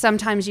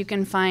sometimes you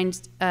can find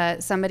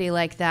somebody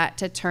like that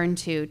to turn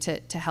to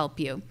help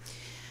you.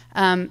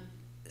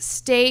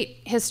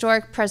 State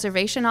historic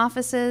preservation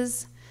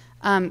offices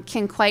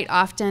can quite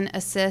often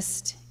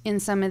assist in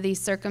some of these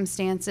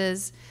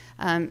circumstances.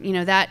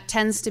 That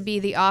tends to be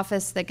the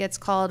office that gets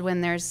called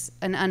when there's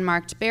an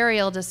unmarked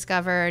burial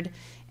discovered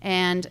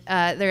And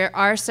there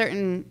are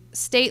certain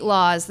state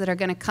laws that are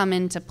going to come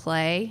into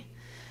play.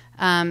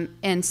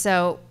 And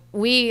so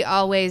we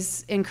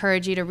always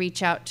encourage you to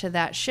reach out to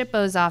that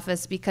SHPO's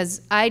office,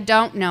 because I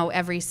don't know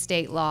every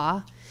state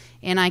law,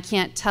 and I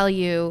can't tell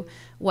you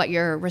what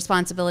your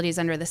responsibilities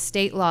under the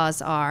state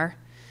laws are.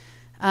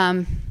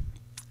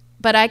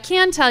 But I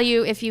can tell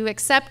you, if you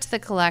accept the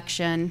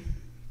collection,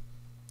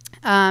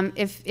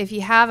 if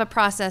you have a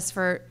process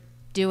for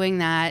doing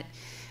that,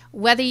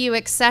 whether you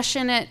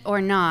accession it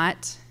or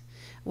not,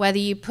 whether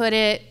you put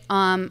it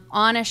on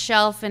a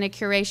shelf in a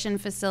curation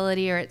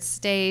facility or it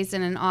stays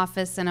in an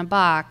office in a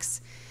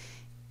box,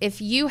 if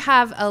you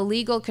have a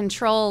legal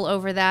control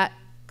over that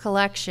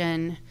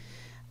collection,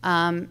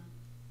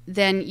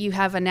 then you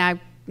have a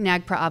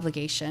NAGPRA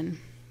obligation.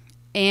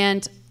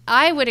 And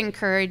I would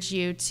encourage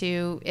you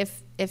to,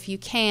 if you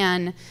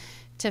can,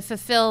 to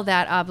fulfill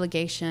that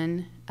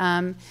obligation,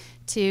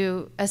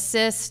 to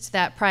assist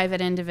that private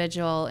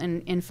individual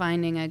in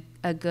finding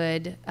a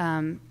good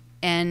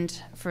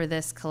end for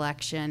this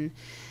collection.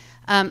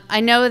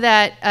 I know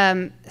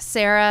that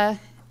Sarah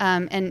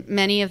and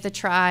many of the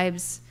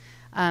tribes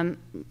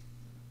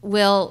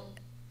will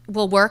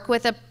work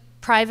with a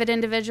private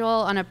individual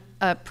on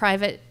a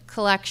private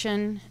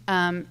collection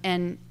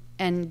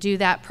and do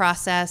that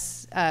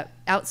process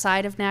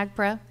outside of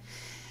NAGPRA.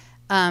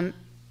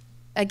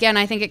 Again,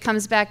 I think it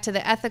comes back to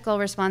the ethical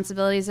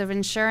responsibilities of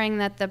ensuring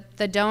that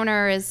the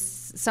donor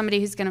is somebody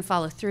who's going to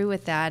follow through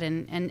with that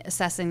and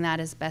assessing that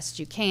as best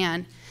you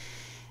can.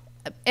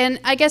 And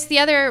I guess the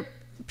other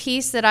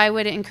piece that I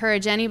would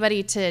encourage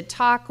anybody to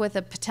talk with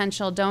a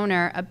potential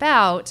donor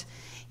about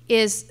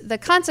is the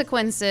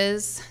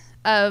consequences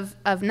of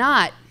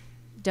not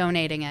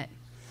donating it.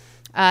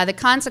 The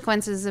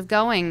consequences of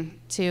going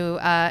to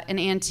an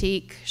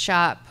antique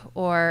shop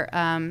or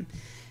an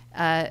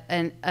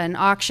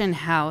auction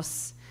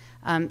house,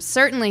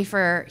 certainly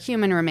for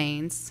human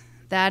remains.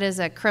 That is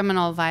a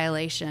criminal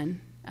violation.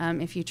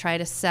 If you try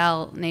to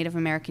sell Native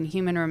American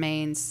human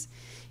remains,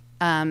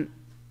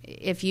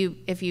 if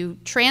you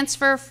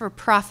transfer for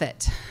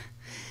profit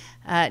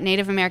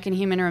Native American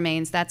human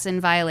remains, that's in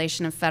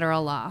violation of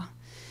federal law.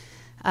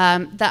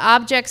 The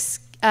objects,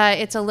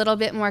 it's a little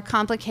bit more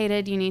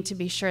complicated. You need to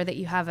be sure that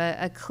you have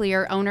a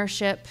clear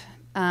ownership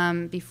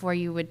before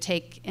you would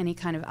take any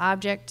kind of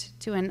object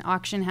to an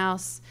auction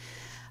house.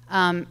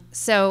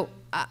 So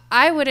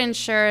I would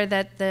ensure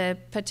that the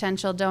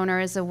potential donor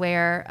is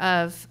aware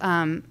of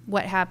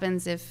what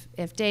happens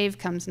if Dave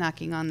comes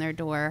knocking on their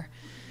door.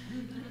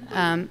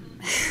 And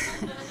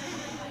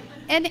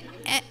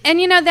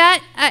you know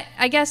that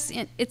I guess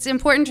it's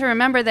important to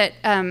remember that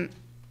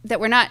that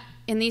we're not,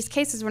 in these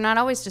cases, we're not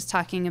always just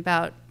talking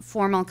about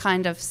formal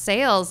kind of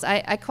sales.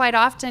 I quite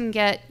often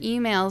get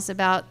emails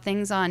about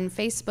things on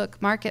Facebook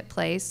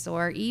Marketplace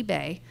or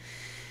eBay,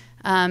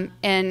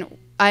 and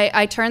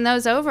I turn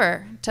those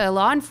over to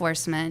law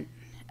enforcement.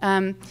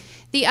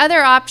 The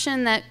other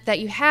option that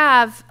you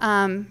have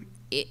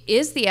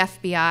is the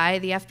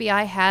FBI. The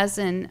FBI has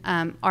an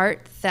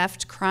art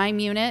theft crime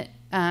unit,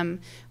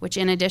 which,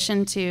 in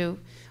addition to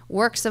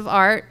works of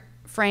art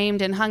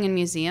framed and hung in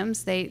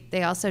museums,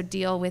 they also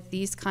deal with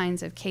these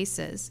kinds of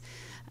cases.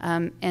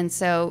 And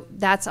so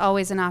that's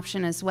always an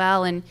option as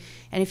well. And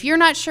if you're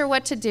not sure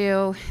what to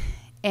do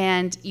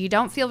and you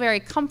don't feel very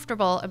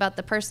comfortable about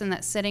the person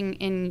that's sitting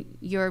in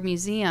your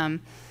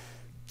museum,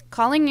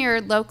 calling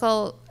your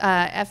local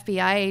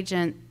FBI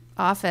agent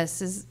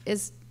office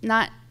is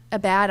not a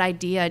bad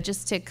idea,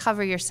 just to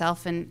cover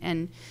yourself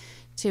and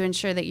to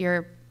ensure that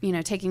you're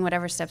taking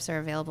whatever steps are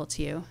available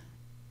to you.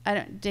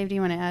 Dave, do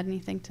you want to add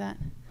anything to that?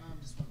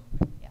 Just one more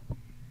thing. Yeah.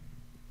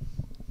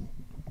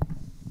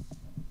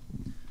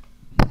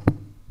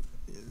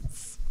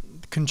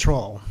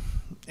 Control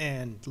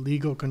and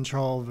legal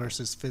control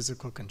versus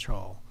physical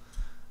control.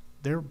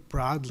 They're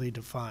broadly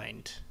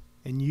defined,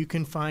 and you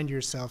can find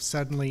yourself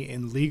suddenly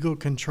in legal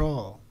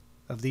control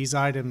of these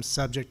items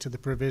subject to the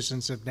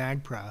provisions of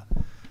NAGPRA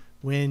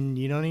when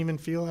you don't even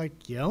feel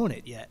like you own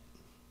it yet.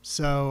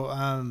 So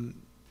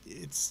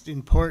it's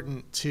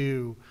important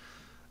to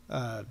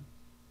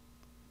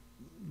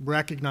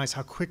recognize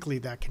how quickly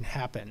that can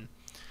happen.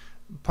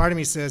 Part of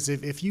me says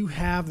if you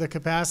have the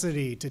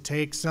capacity to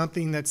take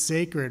something that's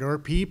sacred or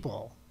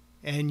people,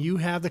 and you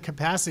have the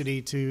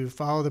capacity to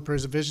follow the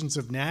provisions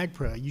of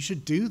NAGPRA, you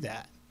should do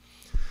that.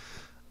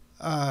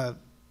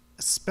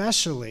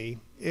 Especially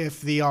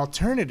if the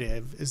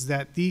alternative is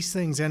that these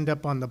things end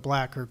up on the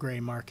black or gray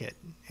market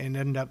and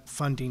end up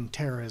funding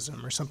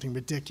terrorism or something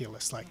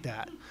ridiculous like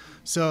that.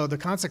 So the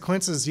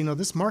consequences,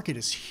 this market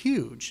is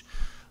huge.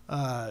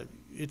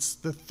 It's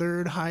the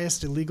third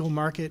highest illegal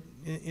market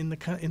in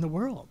the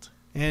world,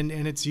 and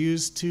it's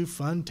used to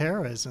fund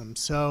terrorism.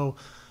 So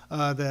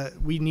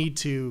we need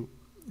to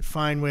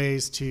find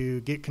ways to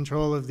get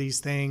control of these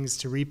things,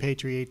 to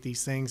repatriate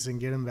these things and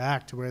get them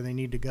back to where they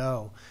need to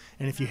go.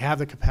 And if you have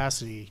the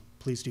capacity,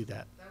 please do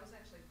that. That was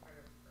actually part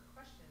of her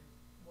question,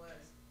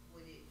 was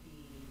would it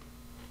be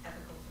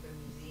ethical for the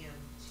museum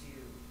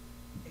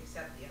to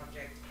accept the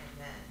object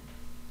and then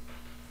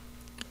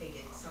take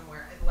it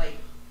somewhere? Like,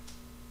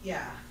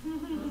 Yeah.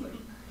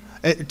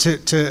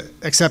 To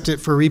accept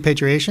it for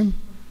repatriation?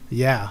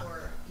 Yeah.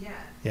 Or, yeah.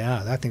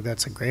 Yeah, I think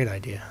that's a great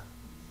idea.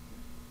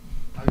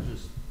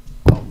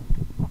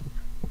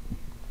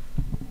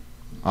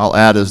 I'll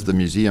add as the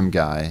museum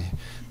guy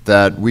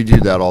that we do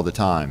that all the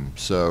time.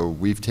 So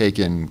we've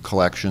taken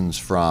collections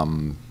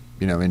from,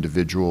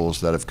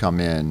 individuals that have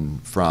come in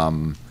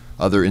from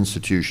other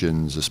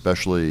institutions,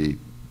 especially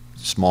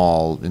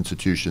small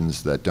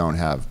institutions that don't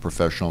have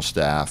professional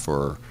staff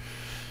or,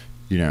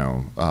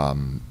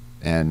 and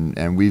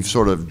we've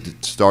sort of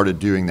started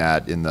doing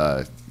that in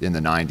the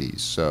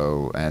 90s.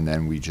 So, and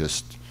then we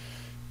just,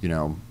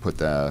 put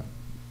the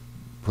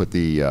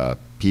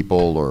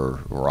people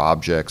or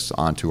objects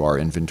onto our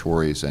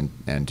inventories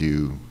and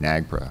do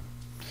NAGPRA.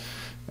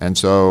 And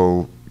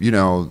so,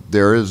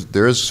 there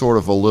is sort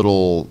of a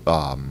little,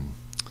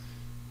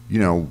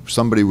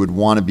 somebody would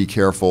want to be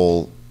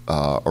careful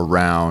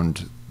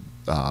around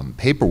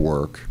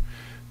paperwork.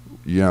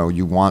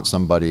 You want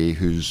somebody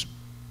who's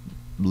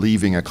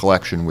leaving a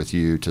collection with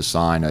you to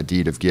sign a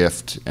deed of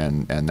gift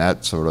and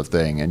that sort of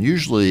thing. And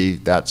usually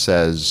that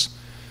says,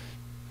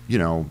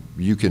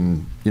 you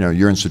can,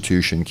 your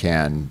institution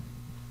can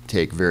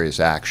take various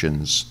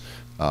actions,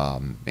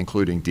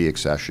 including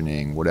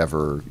deaccessioning,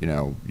 whatever,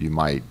 you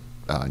might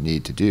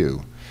need to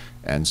do.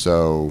 And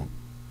so,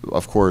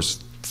 of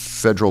course,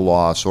 federal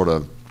law sort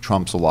of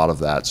trumps a lot of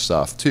that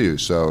stuff too.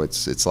 So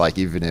it's like,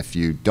 even if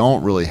you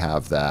don't really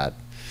have that,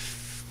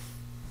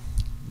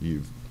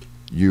 you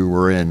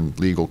were in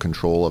legal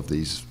control of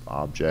these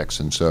objects,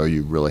 and so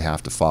you really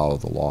have to follow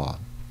the law.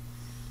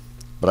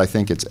 But I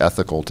think it's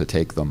ethical to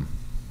take them.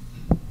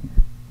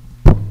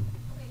 Okay,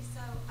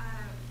 so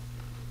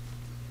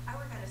I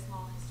work at a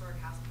small historic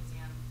house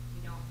museum.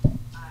 We don't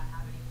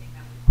have anything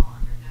that would fall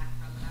under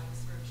NAGPRA, but I was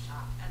sort of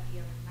shocked at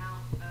the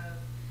amount of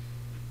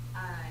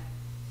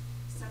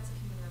sets of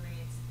human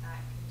remains that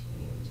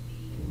continue to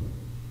be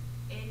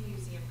in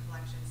museum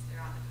collections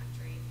throughout the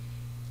country.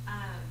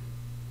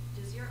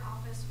 Does your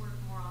office work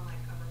more on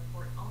like a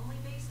report-only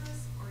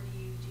basis, or do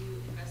you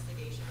do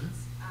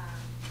investigations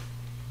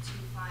to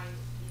find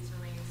these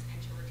remains and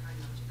to return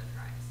them to the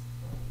tribes?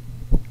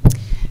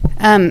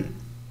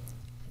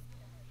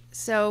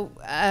 So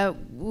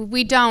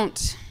we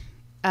don't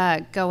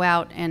go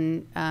out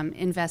and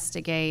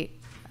investigate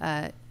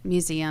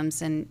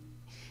museums and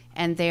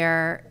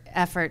their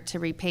effort to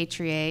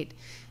repatriate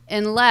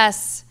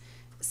unless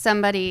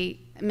somebody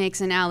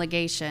makes an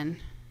allegation.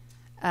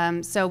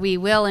 So we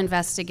will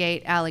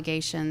investigate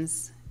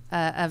allegations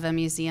of a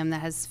museum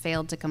that has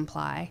failed to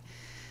comply.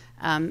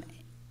 And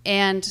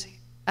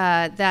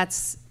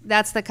that's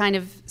the kind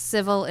of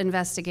civil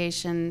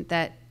investigation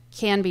that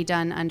can be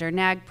done under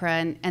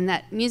NAGPRA, and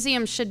that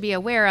museums should be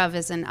aware of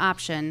as an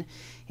option.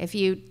 If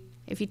you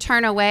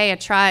turn away a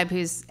tribe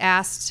who's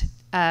asked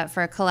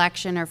for a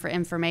collection or for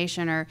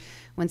information, or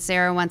when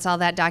Sarah wants all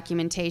that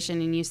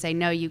documentation and you say,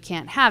 no, you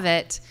can't have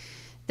it,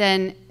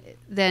 then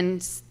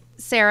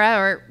Sarah,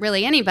 or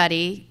really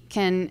anybody,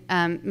 can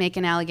make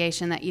an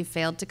allegation that you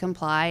failed to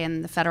comply,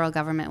 and the federal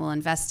government will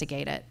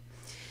investigate it.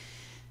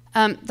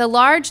 The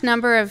large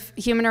number of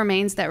human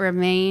remains that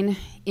remain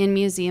in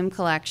museum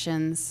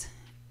collections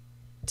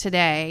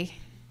today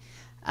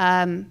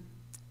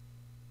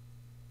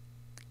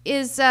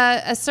is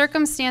a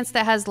circumstance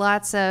that has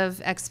lots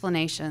of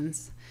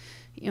explanations.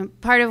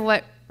 Part of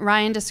what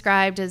Ryan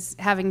described as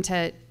having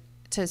to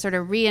sort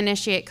of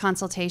reinitiate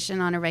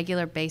consultation on a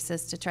regular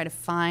basis to try to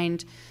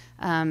find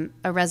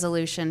a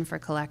resolution for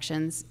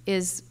collections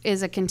is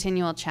a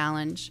continual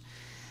challenge.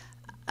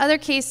 Other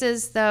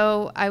cases,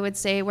 though, I would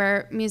say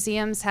where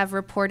museums have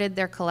reported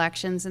their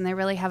collections and they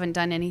really haven't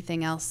done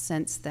anything else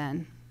since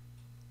then.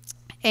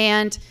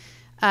 And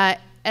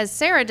as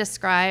Sarah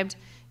described,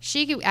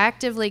 she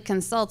actively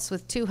consults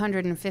with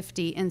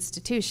 250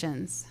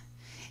 institutions.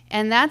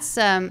 And that's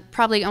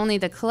probably only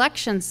the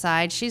collection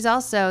side. She's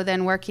also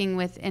then working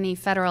with any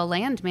federal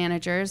land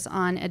managers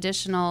on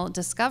additional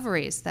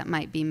discoveries that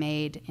might be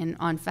made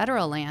on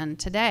federal land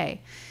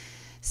today.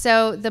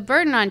 So the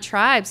burden on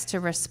tribes to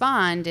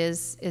respond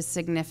is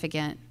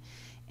significant.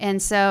 And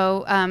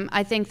so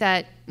I think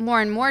that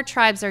more and more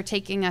tribes are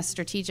taking a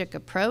strategic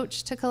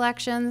approach to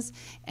collections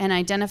and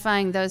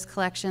identifying those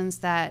collections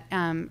that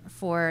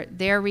for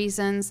their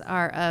reasons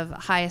are of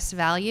highest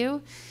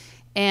value.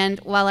 And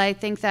while I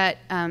think that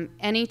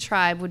any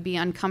tribe would be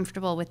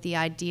uncomfortable with the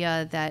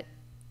idea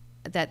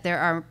that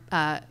there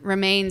are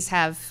remains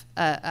have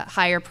a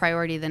higher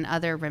priority than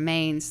other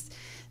remains,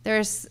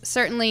 there's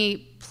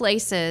certainly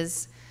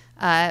places,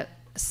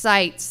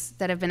 sites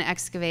that have been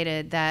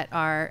excavated that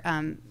are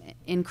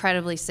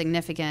incredibly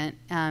significant,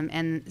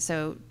 and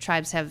so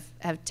tribes have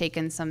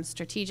taken some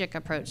strategic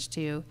approach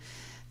to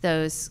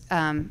those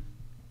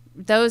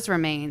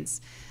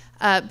remains.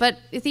 But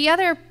the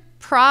other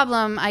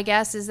problem, I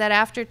guess, is that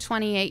after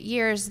 28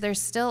 years,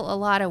 there's still a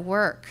lot of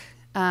work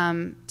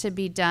to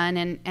be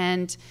done,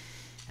 and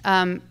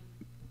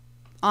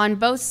on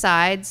both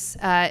sides,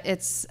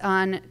 it's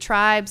on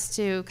tribes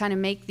to kind of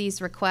make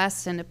these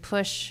requests and to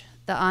push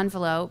the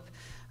envelope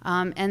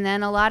And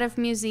then a lot of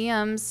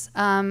museums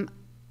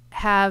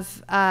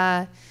have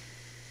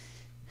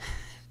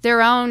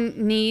their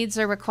own needs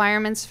or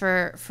requirements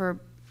for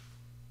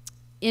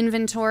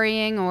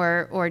inventorying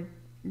or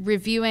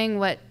reviewing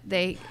what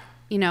they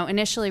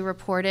initially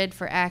reported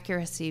for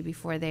accuracy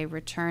before they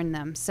return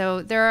them.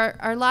 So there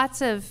are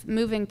lots of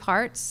moving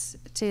parts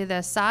to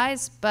the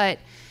size, but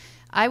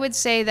I would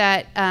say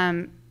that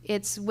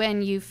it's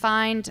when you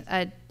find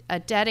a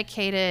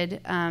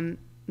dedicated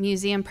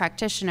museum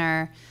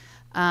practitioner,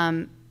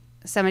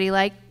 somebody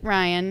like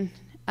Ryan,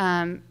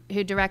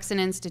 who directs an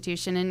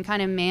institution and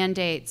kind of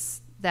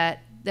mandates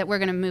that we're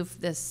going to move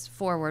this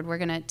forward. We're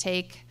going to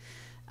take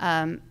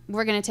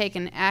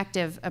an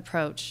active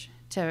approach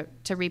to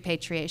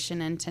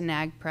repatriation and to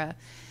NAGPRA,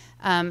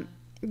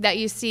 that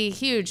you see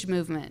huge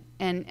movement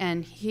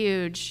and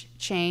huge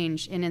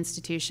change in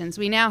institutions.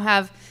 We now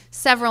have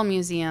several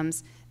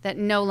museums that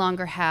no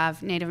longer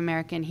have Native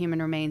American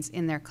human remains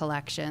in their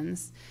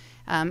collections.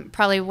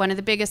 Probably one of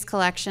the biggest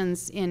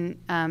collections in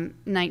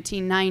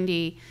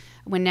 1990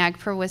 when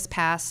NAGPRA was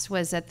passed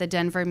was at the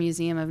Denver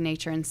Museum of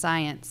Nature and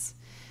Science.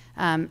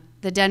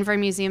 The Denver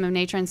Museum of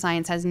Nature and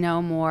Science has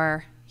no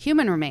more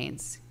human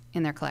remains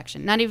in their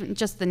collection, not even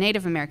just the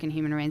Native American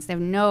human remains. They have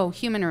no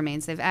human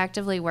remains. They've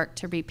actively worked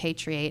to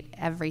repatriate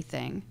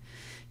everything,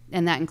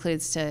 and that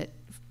includes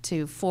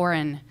to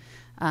foreign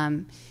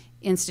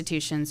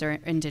institutions or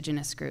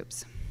indigenous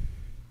groups.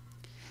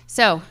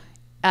 So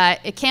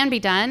it can be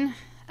done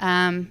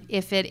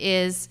if it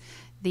is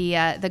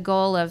the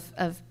goal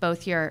of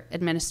both your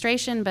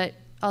administration, but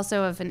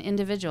also of an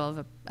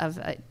individual.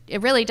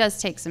 It really does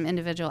take some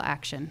individual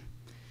action.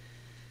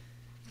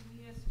 Can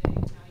we ask Dave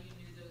how you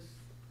knew those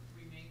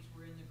remains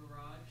were in the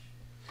garage?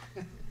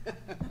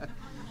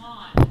 Come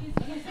on.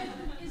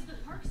 Is the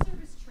Park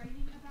Service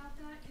training about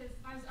that? Because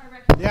I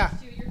recognize Yeah.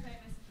 you, you're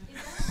famous. Is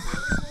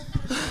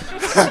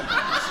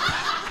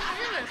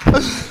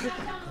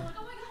that oh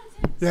my God, it's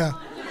him. Yeah.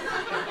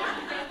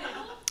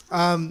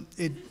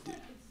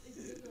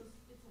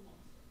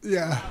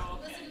 Yeah.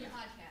 Listen to your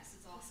podcast,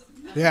 it's awesome.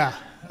 Yeah.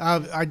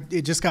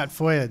 It just got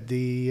FOIA'd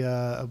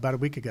about a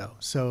week ago,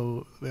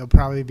 so it'll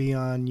probably be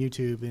on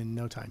YouTube in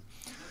no time.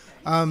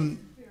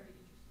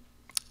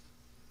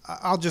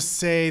 I'll just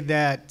say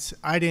that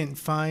I didn't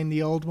find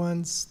the old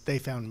ones; they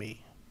found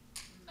me.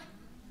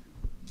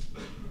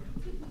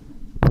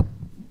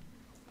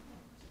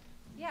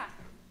 Yeah.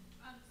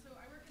 So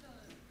I work at a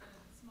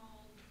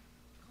small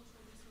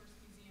cultural resource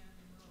museum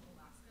in rural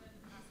Alaska. In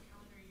the past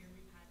calendar year,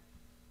 we've had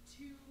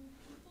 2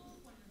 people,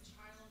 one a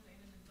child and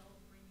an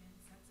adult, bring in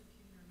sets of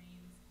human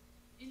remains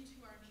into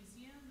our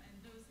museum, and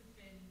those have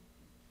been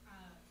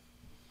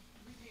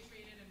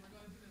repatriated, and we're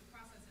going through those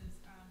processes,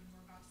 and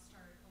we're about to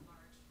start a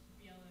large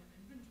BLM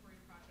inventory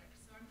project.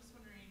 So I'm just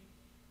wondering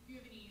if you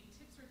have any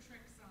tips or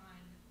tricks on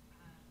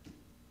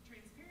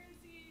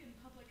transparency and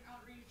public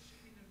outreach,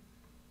 kind of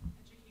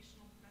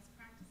educational best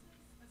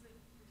practices as it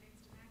pertains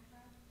to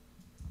NAGPRA.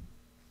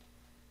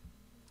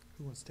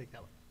 Who wants to take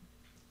that one?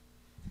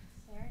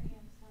 Sarah, do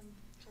you have some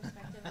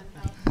perspective on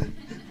how?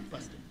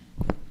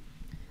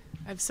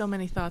 I have so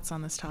many thoughts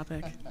on this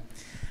topic.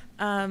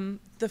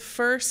 The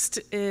first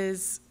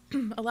is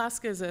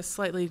Alaska is a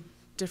slightly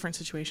different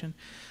situation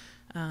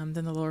than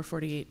the lower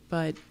 48,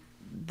 but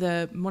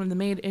one of the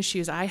main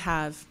issues I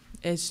have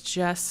is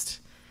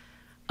just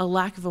a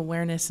lack of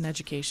awareness and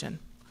education.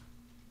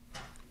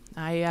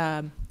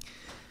 I'm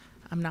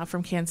not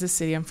from Kansas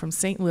City. I'm from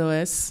St.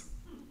 Louis.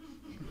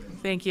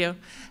 Thank you.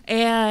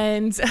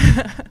 And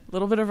a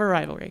little bit of a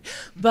rivalry.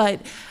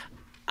 But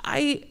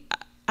I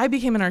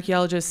became an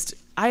archaeologist.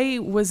 I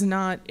was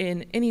not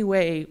in any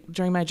way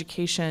during my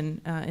education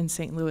in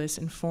St. Louis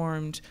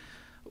informed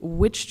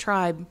which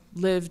tribe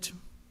lived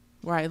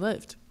where I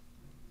lived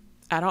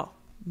at all.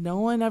 No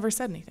one ever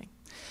said anything.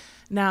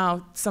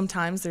 Now,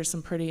 sometimes there's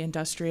some pretty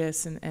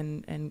industrious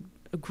and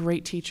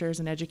great teachers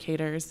and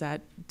educators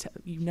that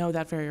you know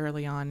that very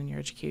early on in your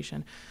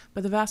education,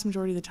 but the vast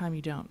majority of the time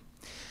you don't.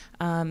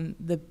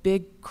 The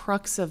big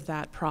crux of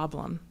that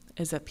problem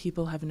is that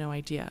people have no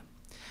idea.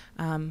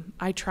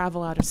 I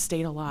travel out of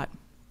state a lot.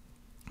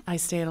 I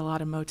stay at a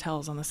lot of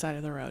motels on the side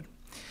of the road.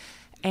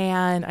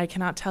 And I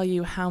cannot tell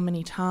you how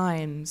many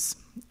times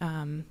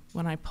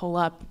when I pull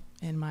up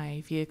in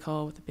my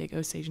vehicle with a big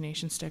Osage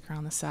Nation sticker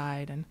on the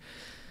side and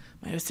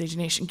my Osage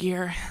Nation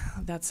gear,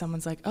 that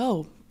someone's like,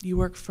 "Oh, you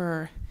work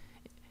for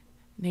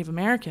Native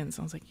Americans?"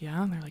 I was like,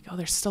 "Yeah." And they're like, "Oh,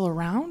 they're still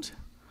around?"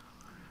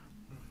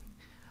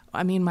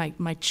 I mean,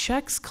 my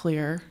check's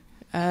clear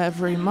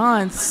every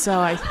month, so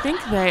I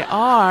think they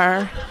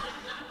are.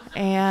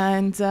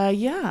 And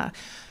yeah,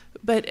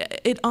 but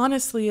it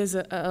honestly is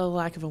a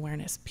lack of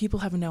awareness. People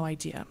have no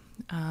idea.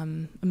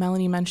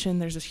 Melanie mentioned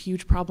there's a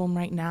huge problem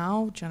right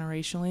now,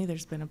 generationally.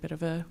 There's been a bit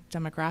of a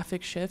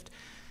demographic shift,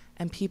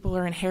 and people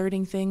are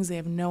inheriting things. They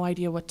have no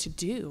idea what to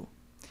do.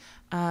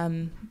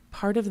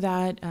 Part of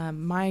that,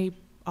 my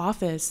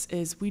office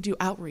is we do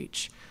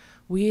outreach.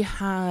 We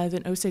have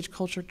an Osage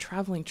Culture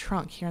traveling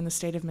trunk here in the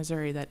state of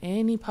Missouri that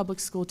any public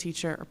school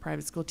teacher or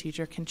private school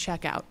teacher can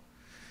check out.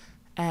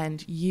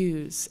 and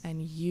use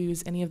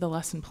any of the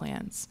lesson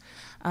plans.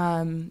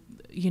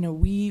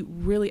 We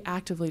really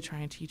actively try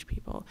and teach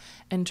people.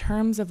 In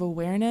terms of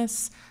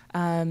awareness,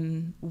 a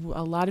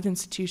lot of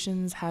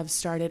institutions have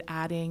started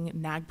adding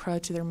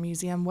NAGPRA to their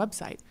museum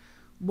website.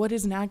 What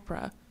is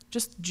NAGPRA?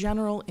 Just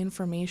general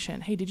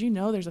information. Hey, did you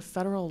know there's a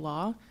federal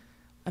law?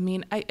 I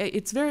mean,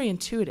 it's very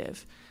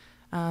intuitive.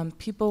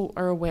 People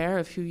are aware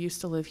of who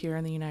used to live here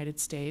in the United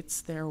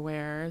States. They're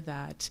aware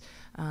that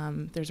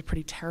there's a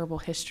pretty terrible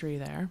history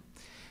there.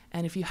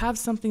 And if you have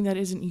something that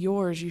isn't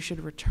yours, you should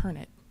return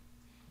it.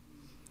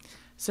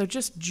 So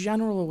just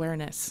general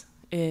awareness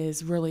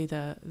is really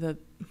the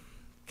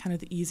kind of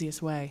the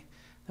easiest way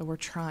that we're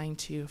trying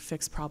to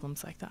fix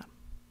problems like that.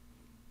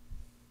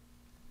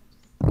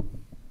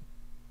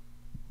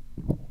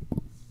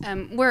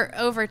 We're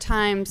over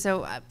time,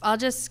 so I'll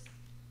just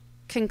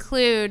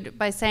conclude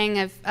by saying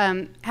I've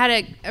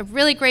had a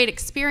really great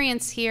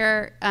experience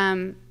here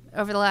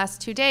over the last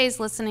 2 days,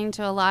 listening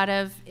to a lot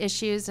of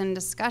issues and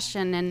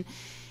discussion. And,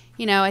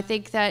 I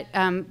think that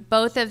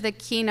both of the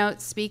keynote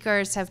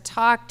speakers have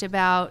talked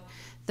about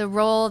the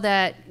role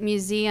that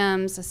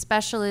museums,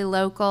 especially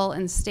local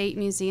and state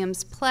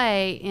museums,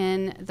 play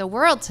in the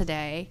world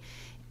today,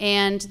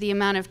 and the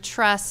amount of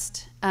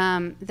trust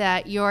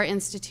that your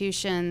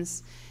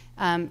institutions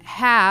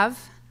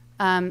have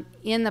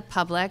in the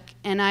public.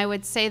 And I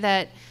would say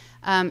that,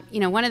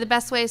 one of the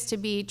best ways to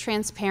be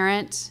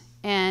transparent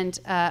and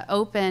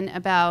open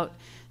about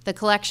the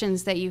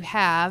collections that you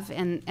have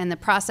and the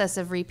process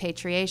of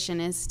repatriation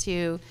is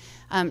to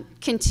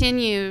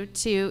continue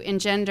to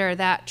engender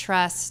that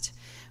trust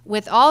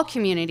with all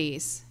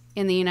communities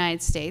in the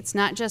United States,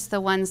 not just the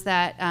ones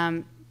that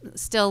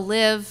still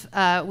live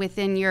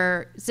within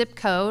your zip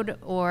code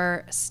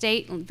or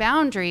state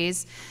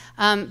boundaries,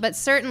 but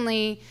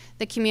certainly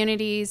the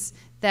communities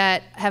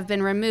that have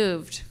been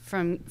removed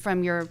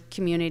from your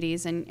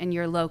communities and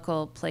your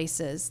local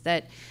places.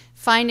 That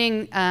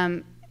finding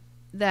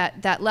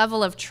that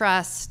level of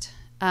trust,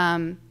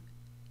 and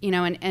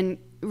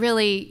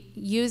really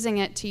using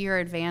it to your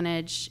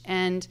advantage.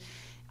 And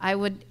I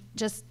would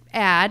just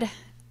add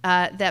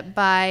that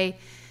by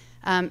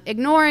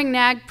ignoring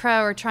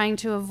NAGPRA or trying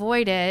to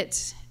avoid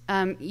it,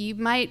 you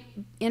might,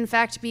 in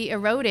fact, be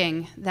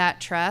eroding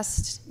that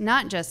trust,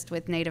 not just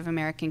with Native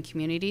American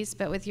communities,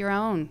 but with your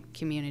own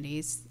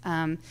communities.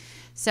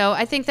 So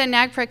I think that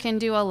NAGPRA can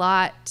do a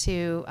lot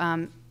to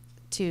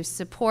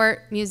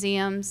support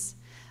museums.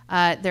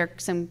 There are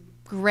some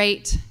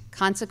great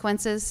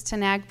consequences to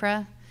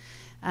NAGPRA.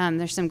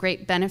 There's some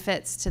great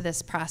benefits to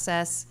this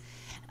process.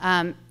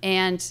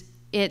 And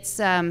it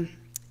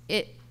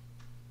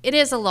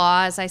is a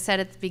law, as I said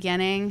at the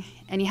beginning,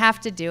 and you have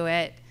to do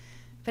it.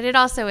 But it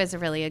also is a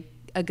really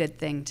good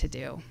thing to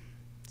do.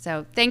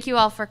 So thank you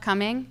all for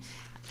coming.